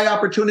 this AI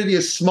opportunity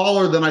is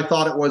smaller than I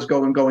thought it was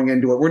going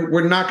into it.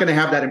 We're not going to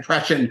have that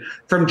impression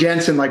from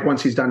Jensen like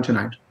once he's done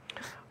tonight.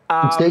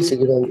 Stacy,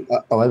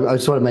 I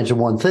just want to mention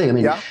one thing. I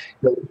mean,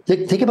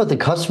 think about the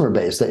customer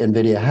base that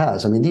Nvidia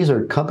has. I mean, these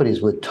are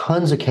companies with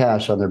tons of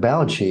cash on their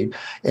balance sheet,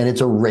 and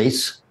it's a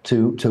race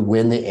to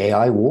win the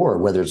AI war,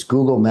 whether it's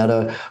Google,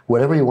 Meta,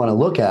 whatever you want to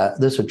look at.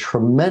 There's a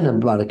tremendous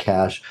amount of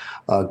cash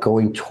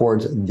going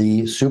towards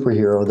the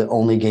superhero, the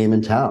only game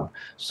in town.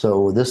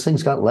 So this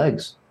thing's got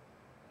legs.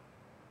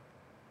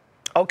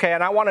 Okay,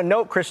 and I want to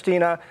note,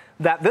 Christina,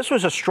 that this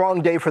was a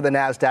strong day for the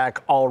NASDAQ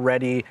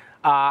already.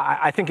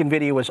 I think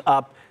Nvidia was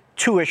up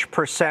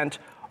 2-ish%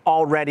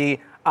 already.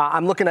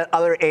 I'm looking at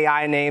other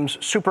AI names.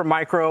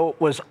 Supermicro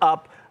was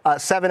up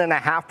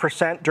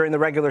 7.5% during the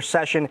regular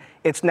session.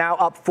 It's now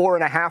up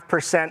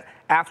 4.5%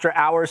 after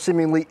hours,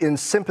 seemingly in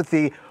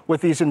sympathy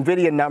with these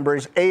Nvidia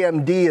numbers.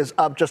 AMD is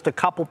up just a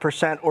couple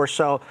percent or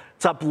so.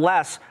 It's up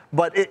less,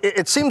 but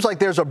it seems like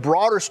there's a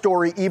broader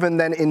story even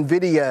than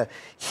Nvidia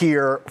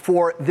here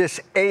for this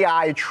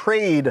AI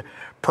trade,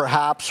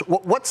 perhaps.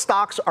 What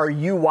stocks are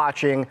you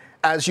watching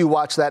as you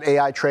watch that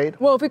AI trade?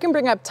 Well, if we can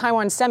bring up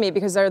Taiwan Semi,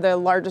 because they're the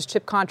largest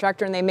chip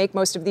contractor and they make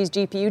most of these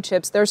GPU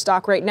chips, their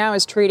stock right now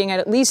is trading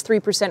at least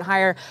 3%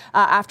 higher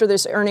after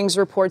this earnings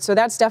report. So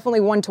that's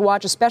definitely one to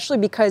watch, especially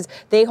because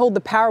they hold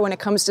the power when it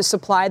comes to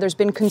supply. There's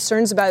been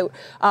concerns about,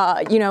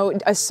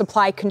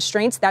 supply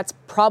constraints. That's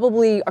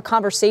probably a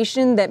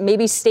conversation that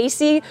maybe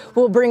Stacy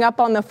will bring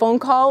up on the phone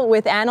call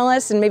with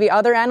analysts and maybe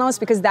other analysts,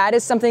 because that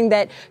is something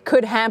that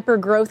could hamper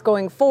growth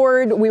going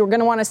forward. We were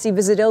going to want to see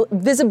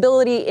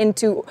visibility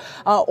into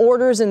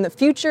orders in the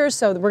future,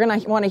 so we're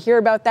going to want to hear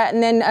about that.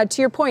 And then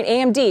to your point,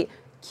 AMD,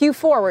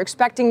 Q4, we're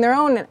expecting their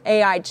own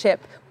AI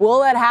chip. Will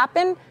that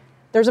happen?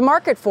 There's a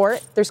market for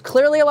it. There's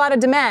clearly a lot of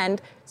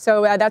demand.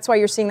 So that's why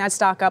you're seeing that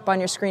stock up on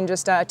your screen,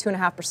 just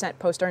 2.5%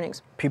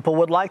 post-earnings. People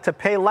would like to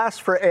pay less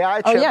for AI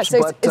chips. Oh, yeah,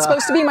 so it's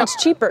supposed to be much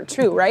cheaper,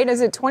 too, right?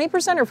 Is it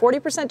 20% or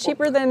 40%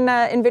 cheaper than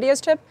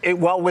NVIDIA's chip?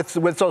 With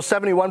those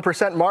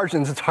 71%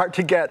 margins, it's hard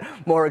to get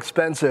more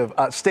expensive.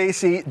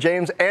 Stacy,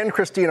 James, and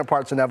Christina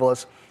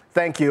Partsinevelos,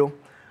 thank you.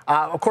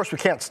 Of course, we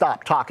can't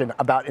stop talking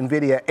about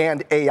NVIDIA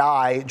and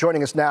AI.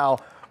 Joining us now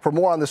for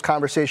more on this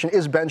conversation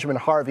is Benjamin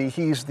Harvey.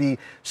 He's the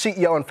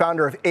CEO and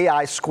founder of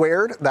AI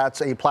Squared.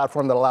 That's a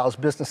platform that allows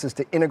businesses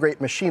to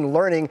integrate machine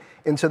learning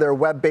into their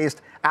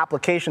web-based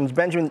applications.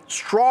 Benjamin,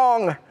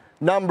 strong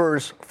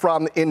numbers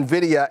from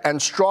NVIDIA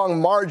and strong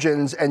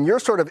margins, and you're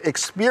sort of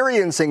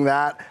experiencing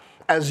that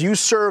as you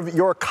serve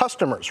your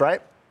customers,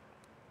 right?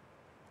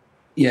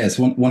 Yes,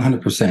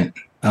 100%.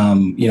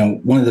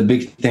 One of the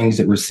big things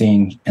that we're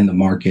seeing in the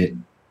market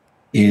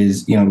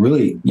is,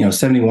 really,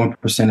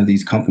 71% of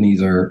these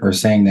companies are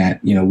saying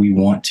that, we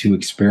want to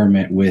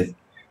experiment with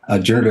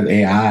generative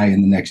AI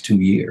in the next 2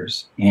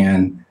 years.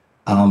 And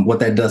what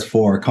that does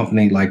for a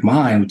company like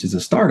mine, which is a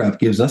startup,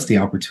 gives us the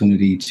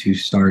opportunity to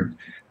start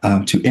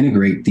to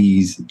integrate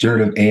these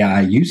generative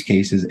AI use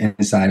cases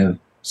inside of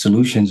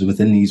solutions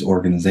within these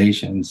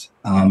organizations.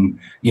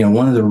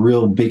 One of the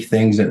real big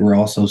things that we're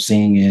also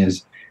seeing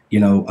is,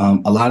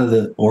 a lot of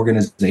the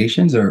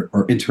organizations are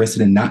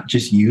interested in not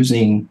just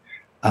using,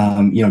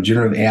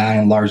 generative AI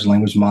and large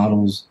language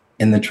models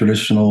in the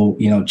traditional,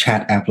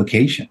 chat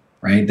application,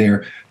 right?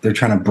 They're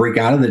trying to break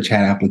out of the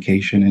chat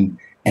application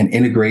and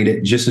integrate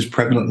it just as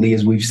prevalently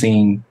as we've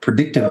seen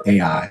predictive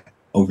AI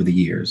over the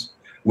years,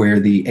 where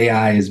the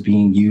AI is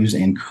being used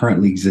in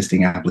currently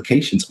existing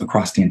applications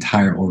across the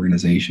entire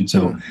organization.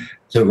 So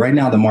right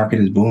now the market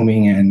is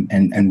booming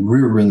and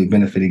we're really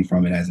benefiting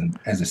from it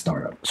as a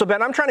startup. So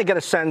Ben, I'm trying to get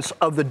a sense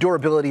of the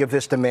durability of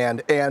this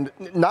demand. And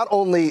not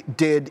only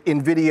did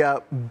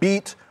NVIDIA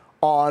beat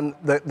on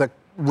the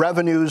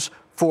revenues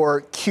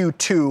for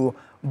Q2,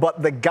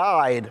 but the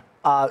guide,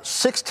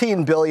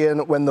 16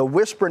 billion, when the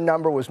whisper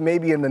number was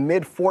maybe in the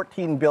mid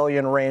 14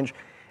 billion range,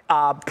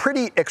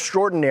 pretty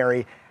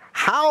extraordinary.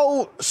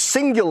 How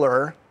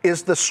singular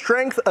is the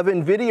strength of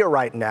NVIDIA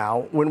right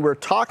now when we're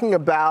talking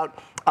about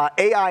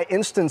AI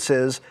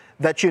instances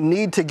that you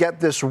need to get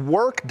this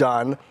work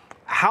done?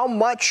 How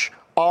much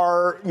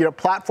are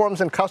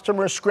platforms and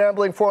customers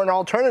scrambling for an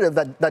alternative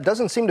that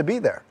doesn't seem to be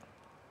there?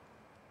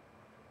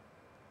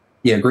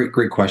 Yeah,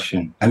 great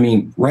question. I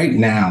mean, right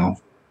now,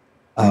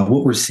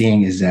 what we're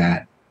seeing is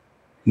that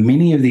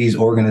many of these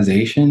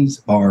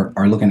organizations are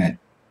looking at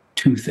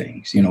two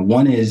things.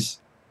 One is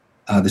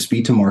the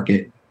speed to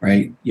market.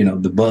 Right.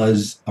 The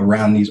buzz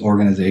around these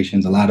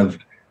organizations, a lot of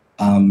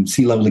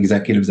C-level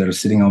executives that are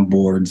sitting on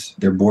boards,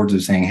 their boards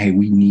are saying, hey,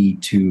 we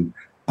need to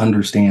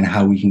understand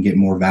how we can get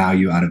more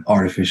value out of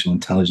artificial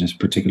intelligence,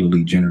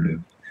 particularly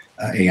generative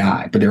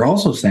AI. But they're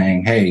also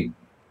saying, hey,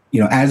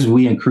 as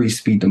we increase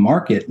speed to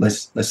market,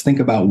 let's think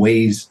about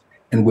ways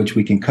in which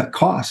we can cut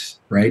costs,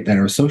 right, that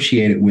are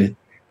associated with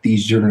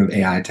these generative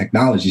AI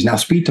technologies. Now,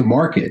 speed to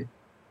market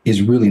is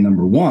really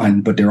number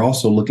one, but they're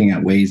also looking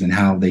at ways and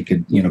how they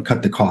could,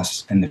 cut the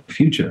costs in the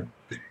future.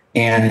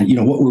 And,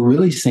 what we're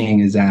really seeing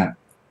is that,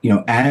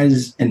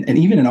 as, and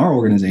even in our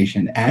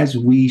organization, as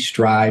we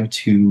strive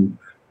to,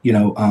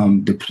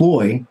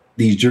 deploy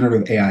these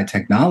generative AI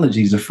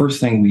technologies, the first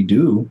thing we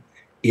do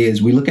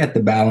is we look at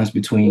the balance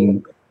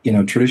between,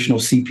 traditional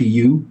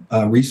CPU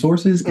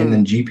resources and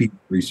then GPU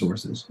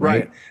resources,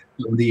 right?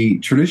 So the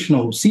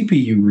traditional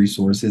CPU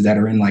resources that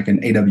are in like an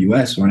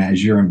AWS or an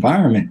Azure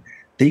environment,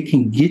 they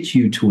can get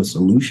you to a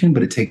solution,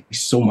 but it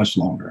takes so much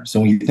longer. So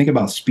when you think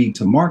about speed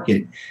to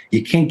market,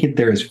 you can't get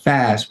there as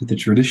fast with the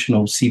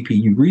traditional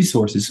CPU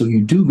resources. So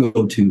you do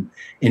go to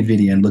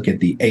NVIDIA and look at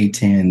the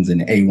A10s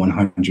and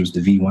A100s,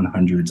 the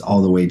V100s,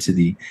 all the way to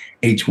the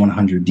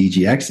H100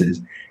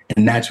 DGXs.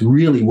 And that's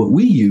really what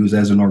we use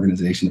as an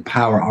organization to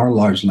power our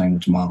large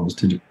language models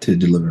to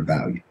deliver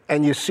value.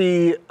 And you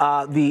see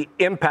the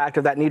impact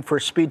of that need for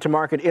speed to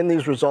market in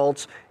these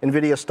results.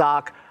 NVIDIA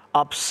stock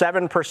up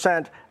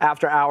 7%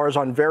 after hours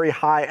on very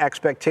high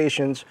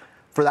expectations.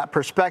 For that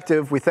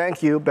perspective, we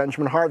thank you,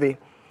 Benjamin Harvey.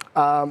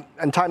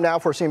 And time now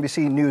for a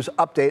CNBC News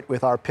update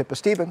with our Pippa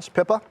Stevens.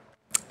 Pippa?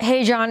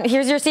 Hey, John.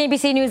 Here's your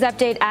CNBC News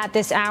update at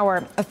this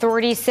hour.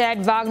 Authorities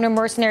said Wagner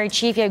mercenary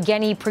chief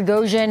Yevgeny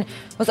Prigozhin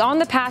was on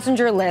the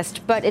passenger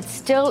list, but it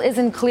still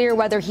isn't clear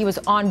whether he was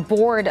on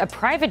board a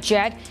private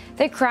jet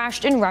that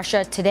crashed in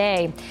Russia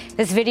today.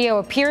 This video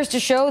appears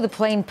to show the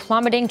plane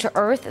plummeting to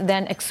Earth,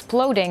 then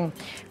exploding.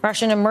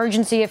 Russian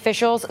emergency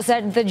officials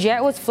said the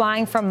jet was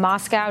flying from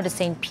Moscow to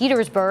St.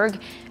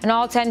 Petersburg, and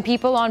all 10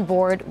 people on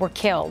board were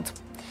killed.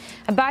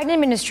 A Biden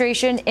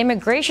administration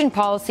immigration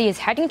policy is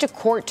heading to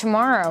court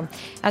tomorrow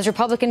as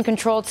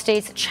Republican-controlled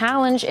states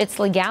challenge its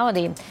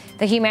legality.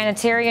 The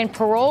humanitarian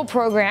parole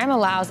program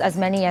allows as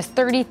many as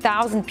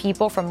 30,000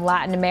 people from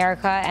Latin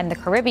America and the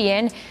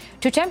Caribbean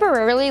to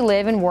temporarily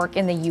live and work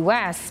in the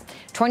U.S.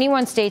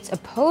 21 states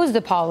oppose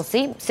the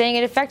policy, saying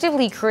it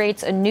effectively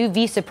creates a new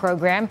visa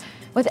program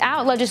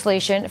without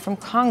legislation from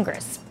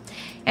Congress.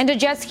 And a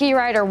jet ski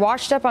rider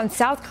washed up on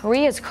South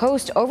Korea's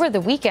coast over the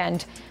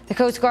weekend. The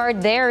Coast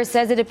Guard there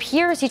says it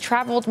appears he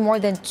traveled more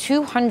than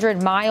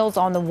 200 miles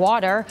on the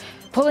water,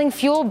 pulling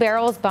fuel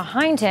barrels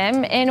behind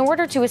him in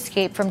order to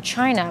escape from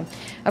China.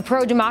 A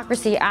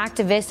pro-democracy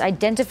activist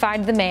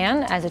identified the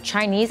man as a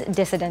Chinese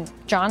dissident.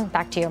 John,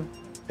 back to you.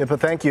 Pippa,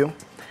 thank you.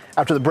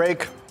 After the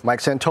break, Mike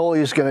Santoli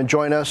is going to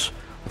join us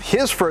with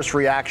his first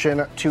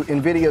reaction to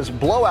Nvidia's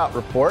blowout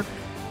report.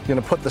 He's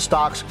going to put the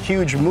stock's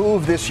huge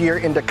move this year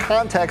into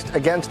context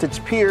against its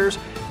peers.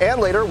 And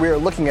later, we are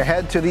looking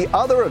ahead to the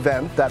other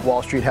event that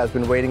Wall Street has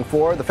been waiting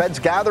for, the Fed's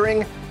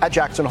gathering at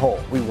Jackson Hole.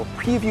 We will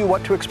preview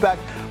what to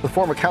expect with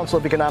former Council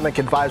of Economic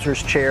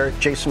Advisors Chair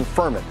Jason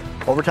Furman.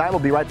 Overtime, we'll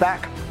be right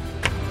back.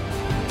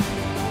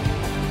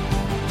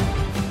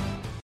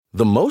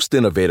 The most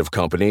innovative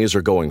companies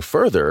are going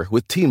further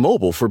with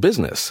T-Mobile for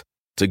Business.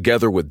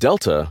 Together with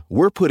Delta,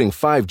 we're putting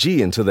 5G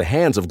into the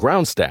hands of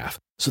ground staff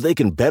so they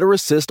can better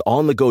assist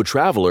on-the-go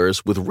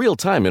travelers with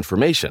real-time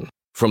information.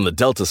 From the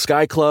Delta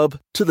Sky Club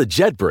to the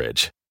Jet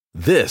Bridge,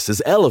 this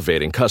is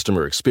elevating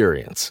customer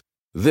experience.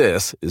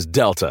 This is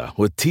Delta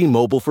with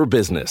T-Mobile for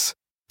Business.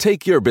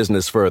 Take your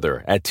business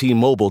further at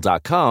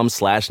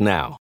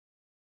T-Mobile.com/now.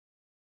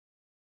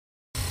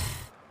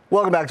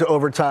 Welcome back to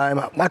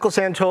Overtime. Michael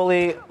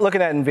Santoli, looking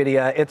at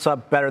Nvidia, it's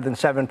up better than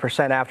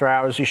 7% after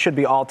hours. You should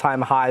be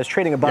all-time highs,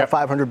 trading above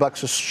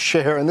 $500 a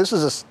share. And this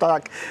is a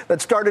stock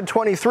that started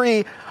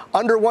 23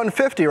 under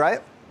 150, right?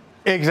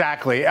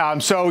 Exactly.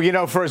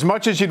 So, for as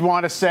much as you'd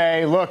want to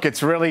say, look,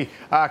 it's really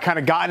kind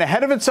of gotten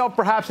ahead of itself,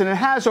 perhaps, and it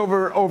has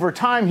over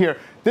time here.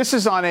 This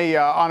is on a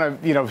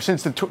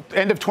since the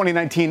end of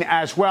 2019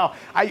 as well.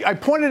 I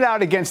pointed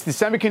out against the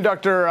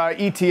semiconductor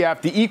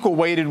ETF, the equal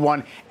weighted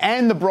one,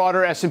 and the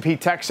broader S&P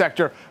tech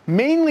sector,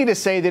 mainly to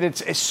say that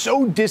it's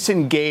so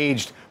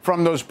disengaged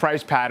from those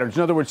price patterns.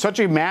 In other words, such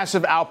a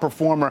massive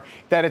outperformer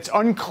that it's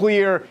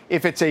unclear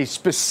if it's a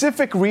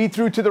specific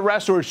read-through to the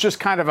rest or it's just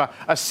kind of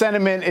a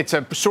sentiment. It's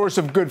a source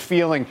of good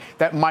feeling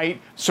that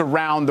might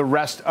surround the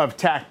rest of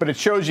tech. But it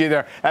shows you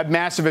there that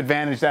massive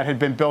advantage that had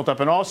been built up.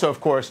 And also, of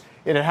course,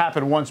 it had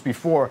happened once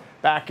before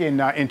back in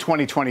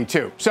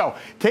 2022. So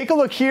take a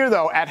look here,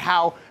 though, at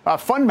how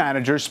fund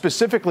managers,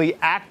 specifically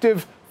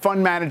active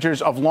fund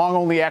managers of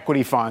long-only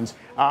equity funds,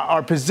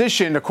 are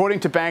positioned, according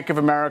to Bank of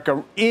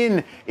America,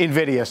 in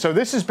Nvidia. So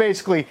this is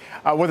basically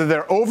whether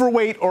they're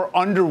overweight or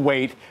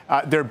underweight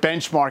their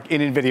benchmark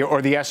in Nvidia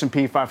or the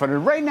S&P 500.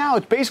 Right now,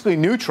 it's basically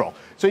neutral.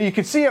 So you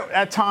can see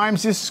at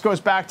times, this goes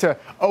back to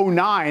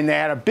 2009, they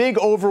had a big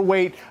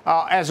overweight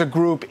as a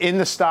group in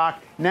the stock.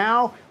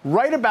 Now,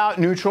 right about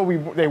neutral.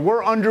 They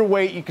were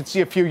underweight, you could see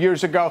a few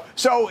years ago.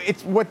 So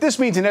what this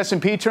means in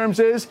S&P terms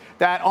is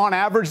that on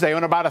average, they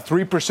own about a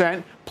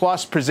 3%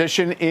 plus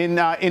position in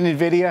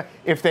Nvidia.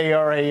 If they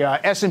are a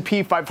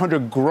S&P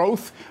 500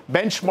 growth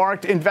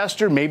benchmarked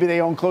investor, maybe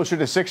they own closer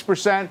to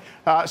 6%.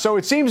 So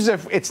it seems as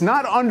if it's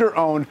not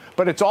under-owned,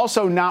 but it's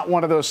also not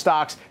one of those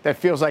stocks that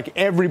feels like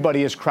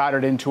everybody is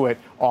crowded into it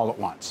all at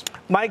once.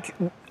 Mike,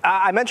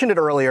 I mentioned it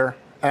earlier,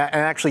 and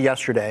actually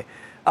yesterday.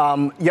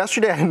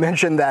 Yesterday, I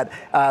mentioned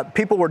that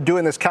people were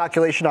doing this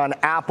calculation on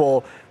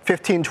Apple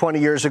 15, 20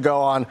 years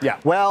ago on,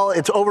 well,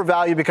 it's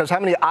overvalued because how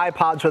many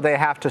iPods would they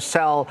have to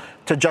sell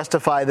to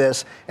justify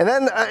this? And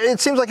then it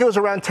seems like it was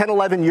around 10,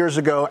 11 years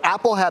ago,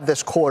 Apple had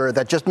this quarter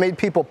that just made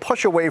people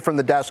push away from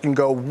the desk and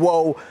go,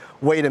 whoa,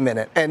 wait a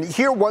minute. And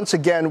here, once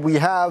again, we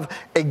have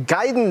a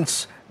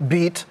guidance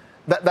beat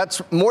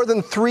that's more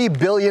than $3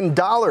 billion.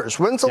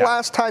 When's the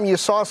last time you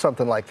saw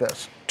something like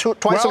this?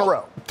 Twice in a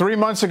row. 3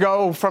 months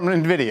ago from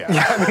Nvidia.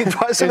 I mean,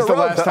 twice in a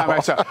row. Is the last time I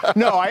saw.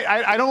 No,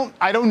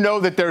 I don't know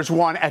that there's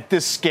one at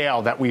this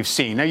scale that we've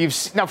seen.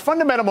 Now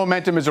fundamental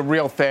momentum is a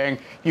real thing.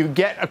 You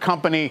get a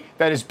company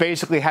that is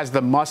basically has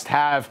the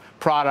must-have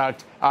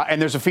product,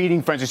 and there's a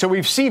feeding frenzy. So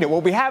we've seen it.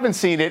 What we haven't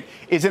seen it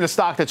is in a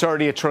stock that's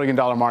already a $1 trillion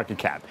market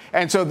cap.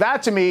 And so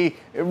that, to me,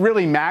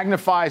 really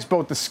magnifies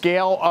both the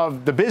scale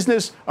of the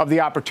business, of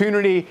the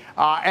opportunity,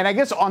 and I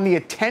guess on the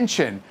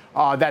attention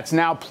that's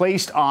now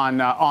placed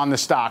on the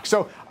stock.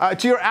 So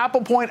to your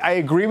Apple point, I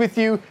agree with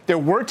you. There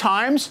were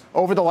times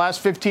over the last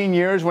 15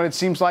 years when it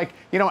seems like,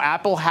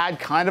 Apple had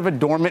kind of a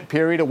dormant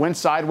period. It went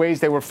sideways.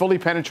 They were fully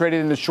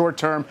penetrated in the short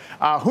term.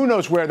 Who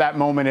knows where that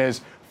moment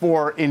is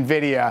for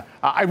Nvidia?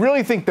 I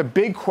really think the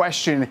big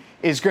question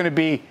is going to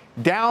be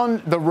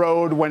down the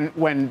road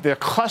when the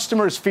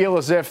customers feel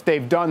as if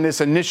they've done this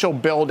initial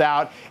build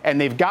out and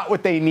they've got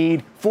what they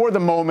need for the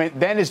moment.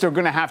 Then is there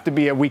going to have to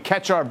be we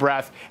catch our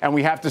breath and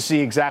we have to see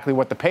exactly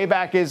what the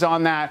payback is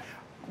on that.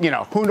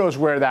 Who knows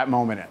where that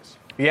moment is.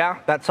 Yeah,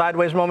 that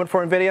sideways moment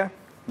for Nvidia?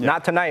 Yeah.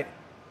 Not tonight.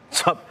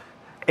 It's up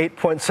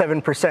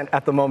 8.7%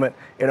 at the moment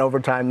in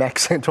overtime. Mike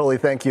Santoli,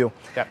 thank you.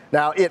 Yep.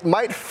 Now, it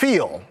might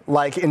feel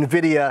like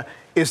Nvidia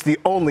is the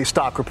only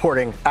stock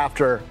reporting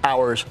after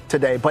hours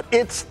today, but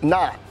it's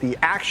not. The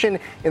action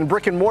in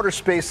brick and mortar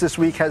space this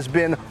week has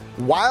been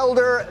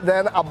wilder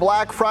than a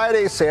Black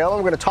Friday sale.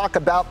 And we're going to talk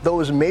about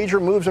those major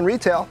moves in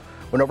retail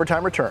when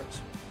overtime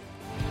returns.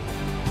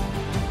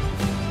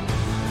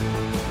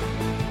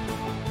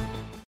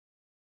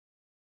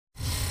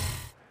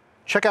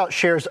 Check out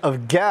shares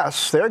of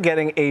Guess. They're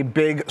getting a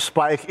big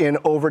spike in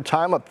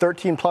overtime, up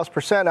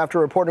 13+% after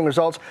reporting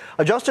results.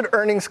 Adjusted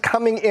earnings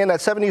coming in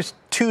at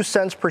 72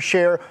 cents per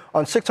share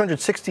on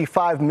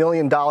 $665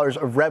 million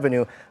of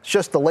revenue. It's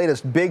just the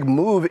latest big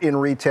move in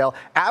retail.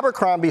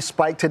 Abercrombie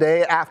spiked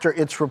today after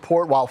its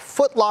report, while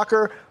Foot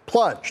Locker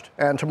plunged.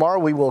 And tomorrow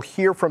we will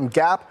hear from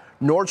Gap,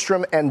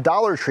 Nordstrom, and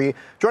Dollar Tree.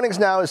 Joining us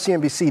now is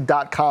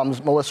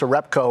CNBC.com's Melissa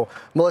Repko.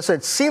 Melissa,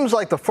 it seems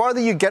like the farther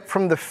you get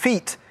from the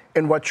feet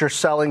in what you're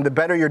selling, the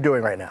better you're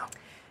doing right now.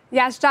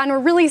 Yes, John, we're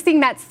really seeing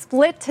that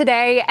split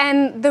today.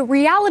 And the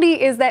reality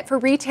is that for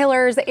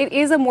retailers, it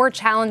is a more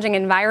challenging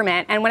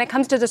environment. And when it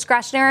comes to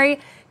discretionary,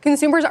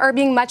 consumers are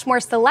being much more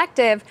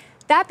selective.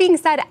 That being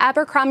said,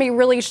 Abercrombie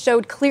really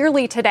showed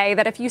clearly today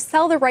that if you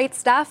sell the right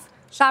stuff,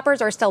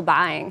 shoppers are still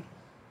buying.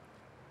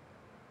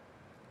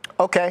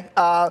 Okay.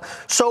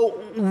 So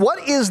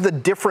what is the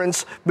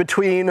difference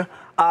between,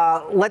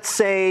 let's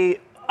say,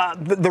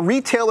 the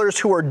retailers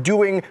who are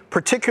doing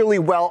particularly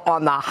well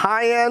on the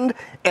high end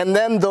and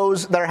then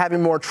those that are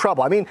having more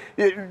trouble? I mean,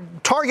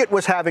 Target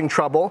was having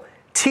trouble.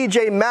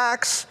 TJ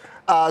Maxx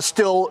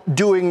still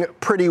doing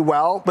pretty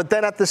well. But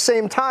then at the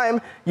same time,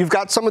 you've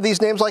got some of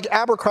these names like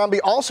Abercrombie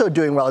also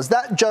doing well. Is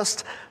that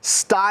just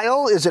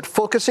style? Is it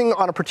focusing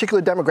on a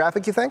particular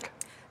demographic, you think?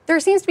 There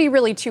seems to be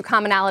really two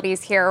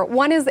commonalities here.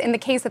 One is in the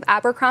case of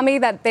Abercrombie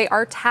that they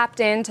are tapped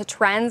into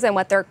trends and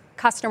what their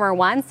customer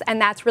wants,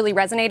 and that's really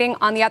resonating.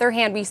 On the other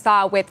hand, we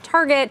saw with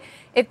Target,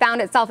 it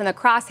found itself in the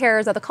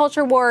crosshairs of the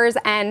culture wars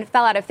and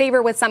fell out of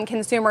favor with some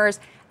consumers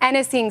and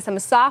is seeing some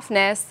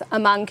softness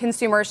among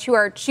consumers who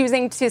are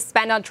choosing to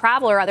spend on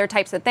travel or other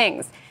types of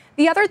things.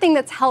 The other thing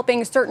that's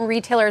helping certain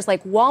retailers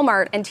like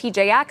Walmart and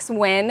TJX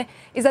win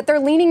is that they're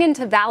leaning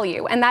into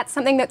value, and that's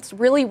something that's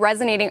really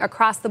resonating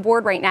across the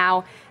board right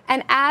now.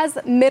 And as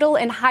middle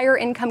and higher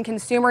income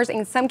consumers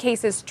in some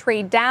cases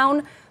trade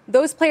down,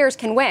 those players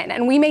can win.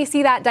 And we may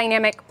see that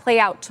dynamic play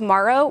out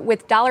tomorrow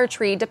with Dollar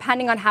Tree,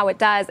 depending on how it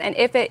does and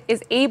if it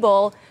is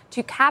able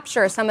to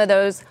capture some of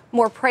those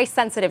more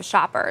price-sensitive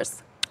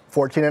shoppers.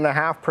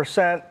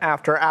 14.5%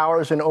 after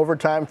hours in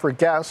overtime for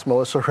Guess.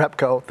 Melissa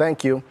Repko,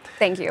 thank you.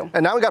 Thank you.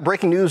 And now we got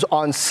breaking news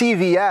on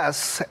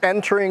CVS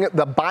entering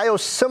the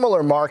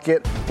biosimilar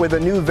market with a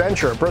new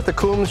venture. Bertha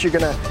Coombs, you're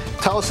going to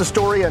tell us the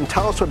story and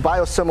tell us what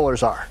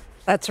biosimilars are.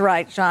 That's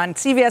right, John.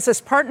 CVS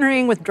is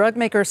partnering with drug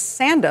maker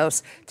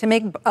Sandoz to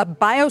make a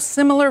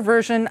biosimilar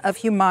version of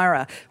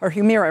Humira,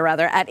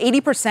 at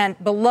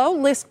 80% below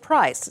list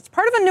price. It's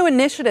part of a new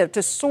initiative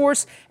to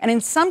source and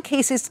in some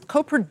cases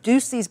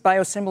co-produce these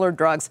biosimilar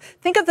drugs.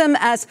 Think of them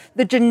as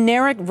the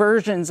generic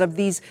versions of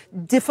these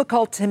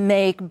difficult to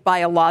make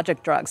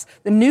biologic drugs.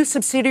 The new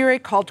subsidiary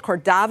called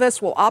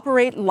Cordavis will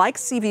operate like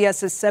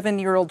CVS's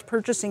 7-year-old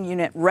purchasing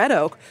unit Red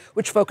Oak,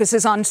 which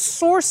focuses on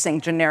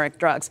sourcing generic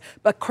drugs.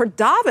 But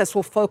Cordavis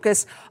will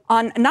focus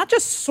on not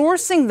just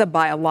sourcing the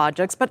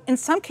biologics, but in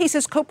some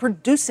cases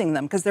co-producing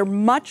them because they're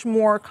much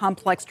more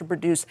complex to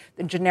produce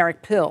than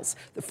generic pills.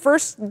 The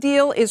first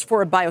deal is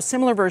for a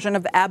biosimilar version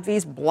of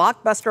AbbVie's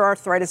blockbuster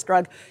arthritis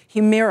drug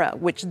Humira,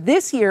 which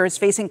this year is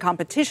facing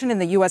competition in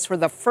the U.S. for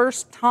the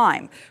first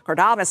time.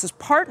 Cordavis is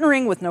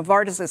partnering with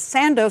Novartis'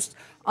 Sandoz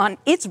on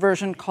its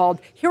version called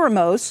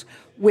Hyrimoz,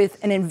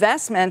 with an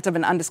investment of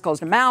an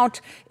undisclosed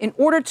amount in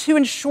order to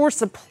ensure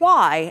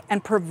supply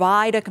and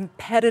provide a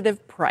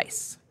competitive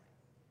price.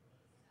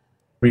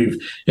 We've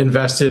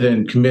invested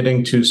in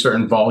committing to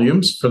certain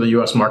volumes for the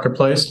U.S.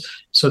 marketplace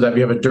so that we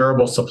have a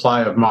durable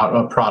supply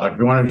of product.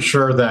 We want to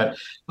ensure that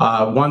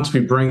once we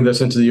bring this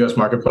into the U.S.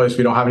 marketplace,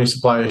 we don't have any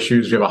supply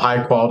issues. We have a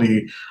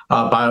high-quality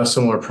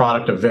biosimilar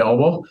product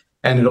available,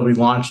 and it'll be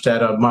launched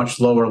at a much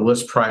lower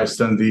list price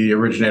than the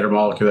originator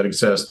molecule that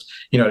exists,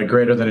 at a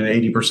greater than an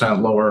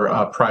 80%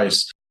 lower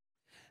price.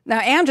 Now,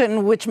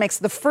 Amgen, which makes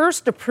the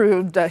first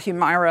approved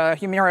Humira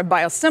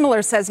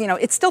biosimilar, says,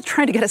 it's still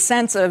trying to get a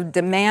sense of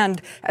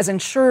demand as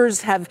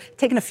insurers have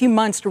taken a few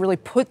months to really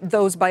put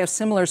those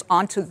biosimilars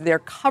onto their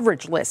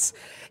coverage lists.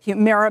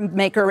 Humira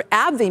maker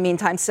AbbVie,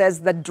 meantime,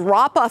 says the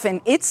drop-off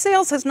in its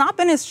sales has not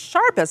been as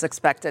sharp as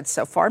expected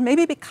so far.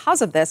 Maybe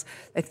because of this,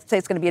 they say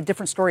it's going to be a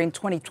different story in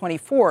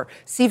 2024.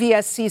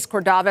 CVS sees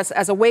Cordavis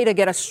as a way to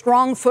get a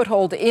strong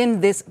foothold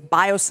in this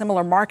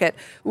biosimilar market,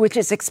 which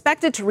is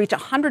expected to reach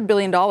 $100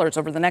 billion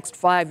over the next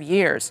 5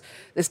 years.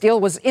 This deal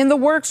was in the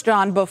works,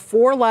 John,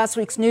 before last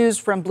week's news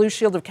from Blue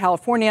Shield of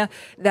California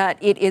that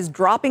it is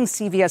dropping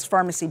CVS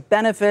pharmacy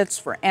benefits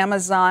for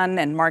Amazon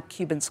and Mark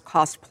Cuban's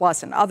Cost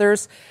Plus and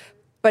others.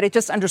 But it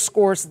just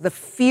underscores the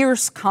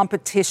fierce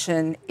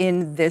competition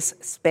in this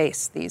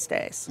space these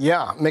days.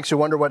 Yeah, makes you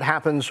wonder what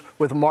happens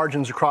with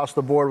margins across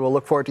the board. We'll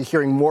look forward to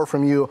hearing more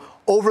from you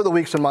over the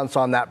weeks and months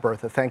on that,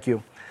 Bertha. Thank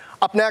you.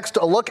 Up next,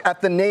 a look at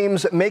the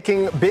names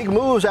making big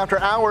moves after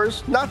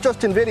hours, not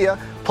just Nvidia.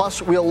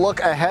 Plus, we'll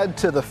look ahead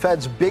to the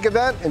Fed's big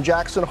event in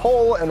Jackson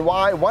Hole and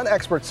why one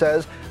expert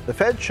says the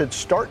Fed should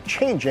start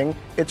changing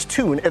its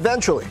tune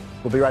eventually.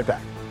 We'll be right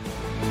back.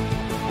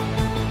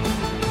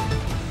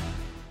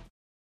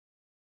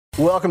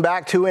 Welcome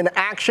back to an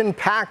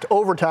action-packed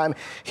overtime.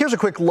 Here's a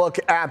quick look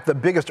at the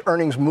biggest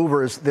earnings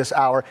movers this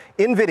hour.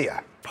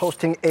 Nvidia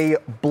posting a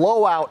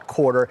blowout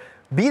quarter,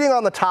 beating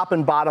on the top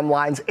and bottom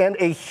lines, and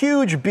a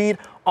huge beat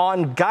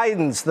on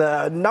guidance.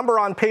 The number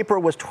on paper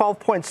was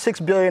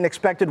 $12.6 billion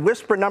expected.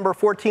 Whisper number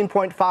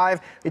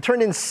 14.5. They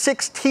turned in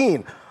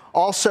 16.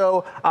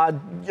 Also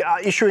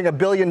issuing a $1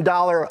 billion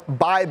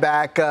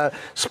buyback.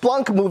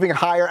 Splunk moving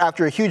higher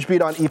after a huge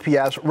beat on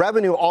EPS.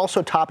 Revenue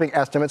also topping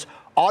estimates.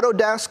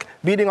 Autodesk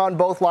beating on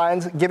both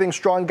lines, giving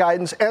strong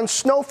guidance. And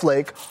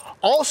Snowflake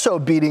also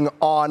beating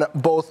on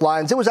both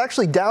lines. It was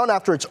actually down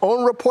after its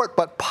own report,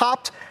 but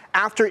popped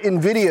after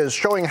Nvidia's,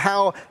 showing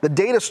how the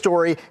data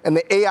story and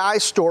the AI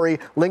story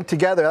linked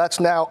together.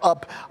 That's now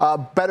up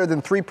better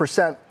than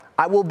 3%.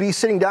 I will be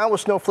sitting down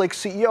with Snowflake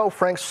CEO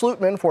Frank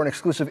Slootman for an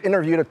exclusive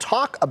interview to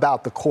talk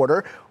about the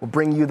quarter. We'll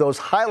bring you those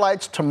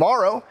highlights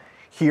tomorrow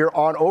here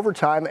on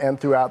Overtime and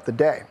throughout the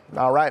day.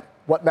 All right,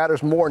 what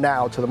matters more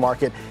now to the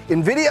market,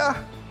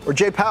 Nvidia or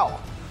Jay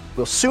Powell?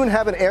 We'll soon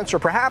have an answer,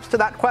 perhaps, to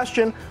that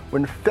question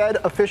when Fed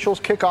officials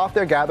kick off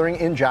their gathering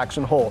in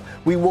Jackson Hole.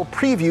 We will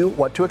preview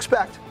what to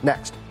expect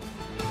next.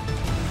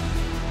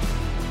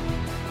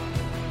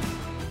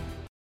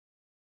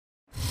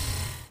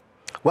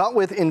 Well,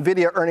 with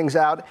Nvidia earnings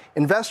out,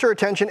 investor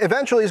attention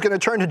eventually is going to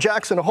turn to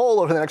Jackson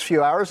Hole over the next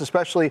few hours,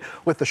 especially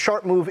with the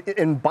sharp move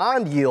in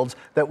bond yields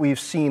that we've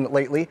seen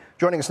lately.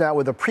 Joining us now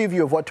with a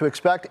preview of what to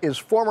expect is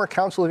former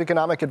Council of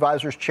Economic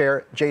Advisors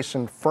Chair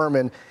Jason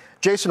Furman.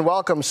 Jason,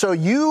 welcome. So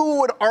you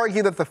would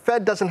argue that the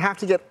Fed doesn't have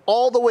to get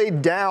all the way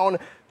down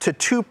to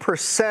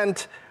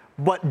 2%,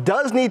 but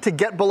does need to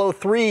get below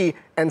 3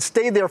 and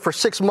stay there for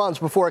 6 months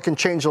before it can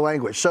change the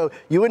language. So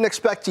you wouldn't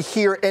expect to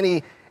hear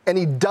any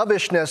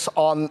dovishness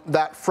on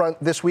that front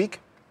this week?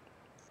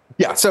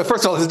 Yeah. So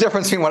first of all, there's a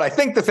difference between what I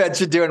think the Fed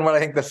should do and what I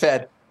think the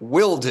Fed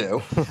will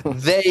do.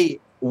 They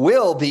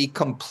will be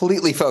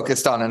completely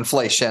focused on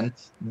inflation.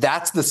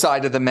 That's the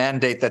side of the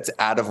mandate that's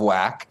out of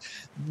whack.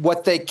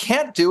 What they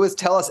can't do is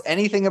tell us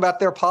anything about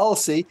their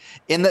policy,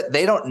 in that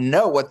they don't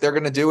know what they're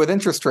going to do with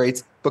interest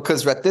rates,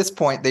 because at this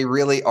point, they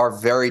really are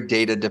very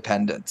data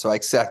dependent. So I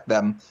expect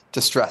them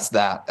to stress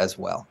that as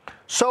well.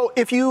 So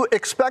if you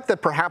expect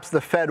that perhaps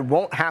the Fed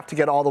won't have to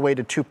get all the way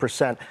to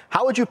 2%,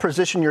 how would you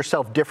position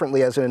yourself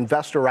differently as an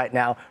investor right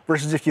now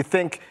versus if you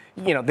think,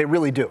 they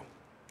really do?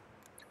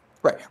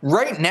 Right.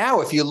 Right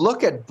now, if you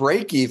look at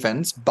break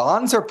evens,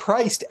 bonds are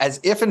priced as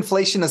if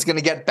inflation is going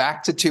to get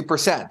back to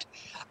 2%.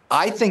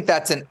 I think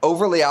that's an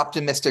overly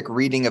optimistic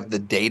reading of the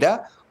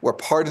data, where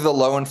part of the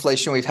low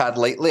inflation we've had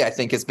lately, I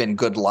think, has been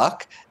good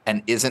luck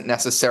and isn't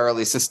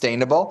necessarily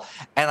sustainable.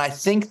 And I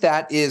think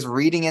that is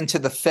reading into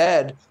the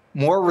Fed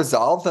more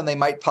resolve than they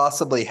might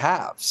possibly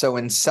have. So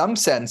in some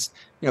sense,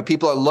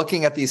 people are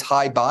looking at these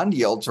high bond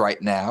yields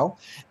right now,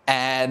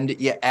 and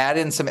you add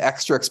in some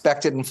extra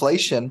expected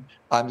inflation,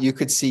 you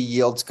could see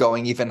yields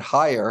going even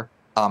higher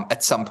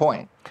at some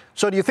point.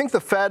 So do you think the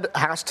Fed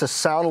has to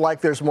sound like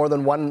there's more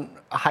than one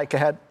hike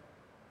ahead?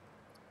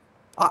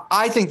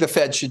 I think the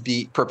Fed should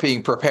be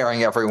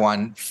preparing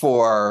everyone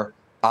for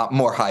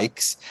more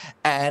hikes.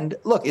 And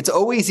look, it's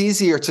always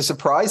easier to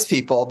surprise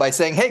people by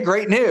saying, hey,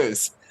 great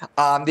news.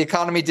 The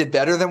economy did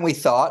better than we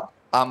thought.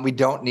 We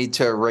don't need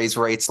to raise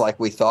rates like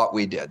we thought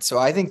we did. So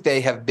I think they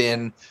have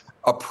been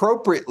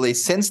appropriately,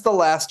 since the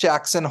last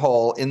Jackson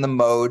Hole, in the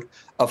mode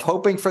of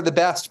hoping for the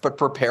best, but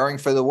preparing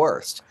for the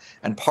worst.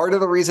 And part of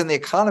the reason the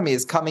economy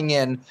is coming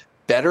in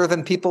better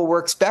than people were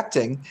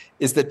expecting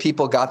is that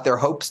people got their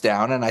hopes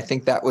down. And I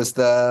think that was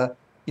that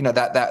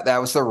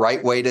was the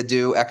right way to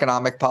do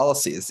economic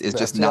policies, is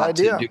just not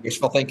to do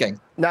wishful thinking.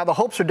 Now, the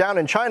hopes are down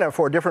in China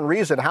for a different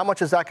reason. How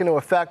much is that going to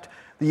affect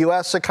the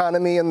U.S.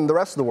 economy and the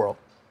rest of the world?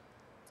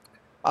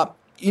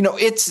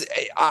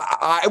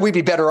 We'd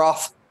be better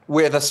off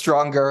with a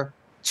stronger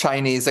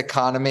Chinese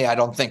economy. I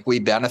don't think we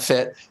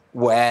benefit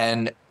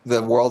when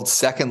the world's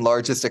second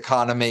largest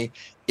economy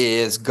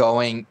is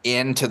going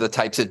into the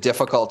types of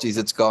difficulties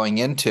it's going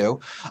into.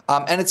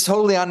 And it's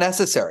totally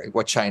unnecessary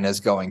what China is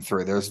going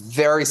through. There's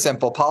very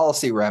simple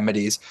policy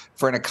remedies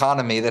for an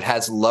economy that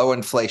has low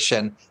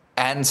inflation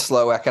and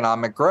slow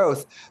economic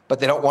growth, but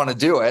they don't want to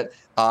do it.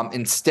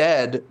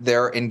 Instead,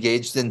 they're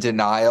engaged in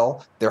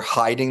denial. They're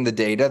hiding the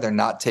data. They're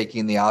not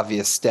taking the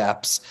obvious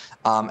steps.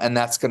 And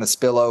that's going to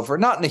spill over,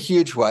 not in a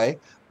huge way,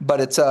 but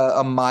it's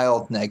a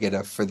mild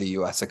negative for the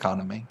U.S.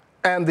 economy.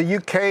 And the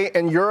UK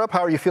and Europe,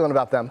 how are you feeling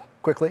about them?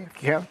 Quickly,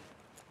 if you can.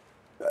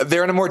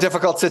 They're in a more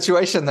difficult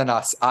situation than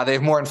us. They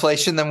have more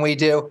inflation than we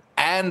do,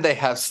 and they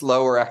have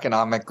slower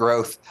economic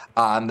growth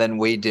than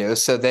we do.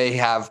 So they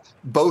have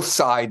both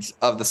sides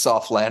of the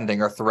soft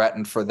landing are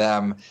threatened for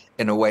them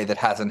in a way that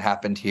hasn't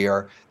happened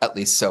here, at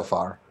least so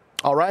far.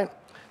 All right.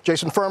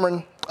 Jason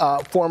Furman,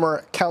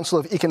 former Council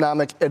of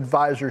Economic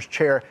Advisors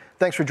Chair.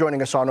 Thanks for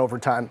joining us on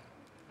Overtime.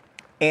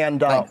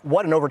 And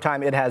what an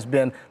overtime it has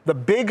been. The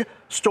big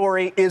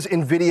story is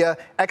Nvidia.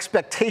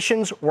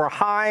 Expectations were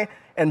high,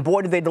 and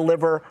boy, did they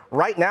deliver.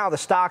 Right now, the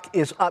stock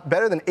is up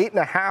better than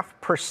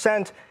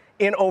 8.5%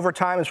 in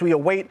overtime as we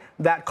await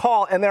that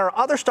call. And there are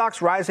other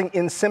stocks rising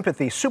in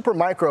sympathy.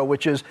 Supermicro,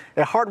 which is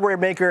a hardware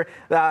maker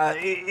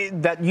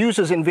that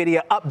uses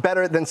Nvidia, up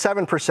better than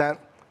 7%.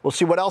 We'll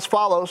see what else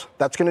follows.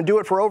 That's going to do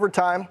it for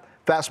overtime.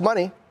 Fast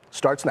Money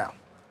starts now.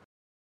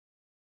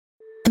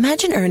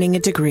 Imagine earning a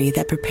degree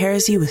that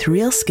prepares you with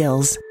real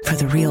skills for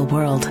the real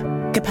world.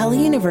 Capella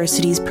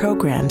University's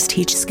programs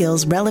teach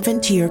skills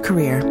relevant to your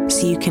career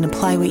so you can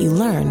apply what you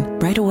learn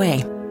right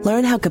away.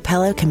 Learn how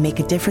Capella can make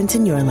a difference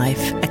in your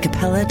life at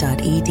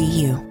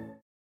capella.edu.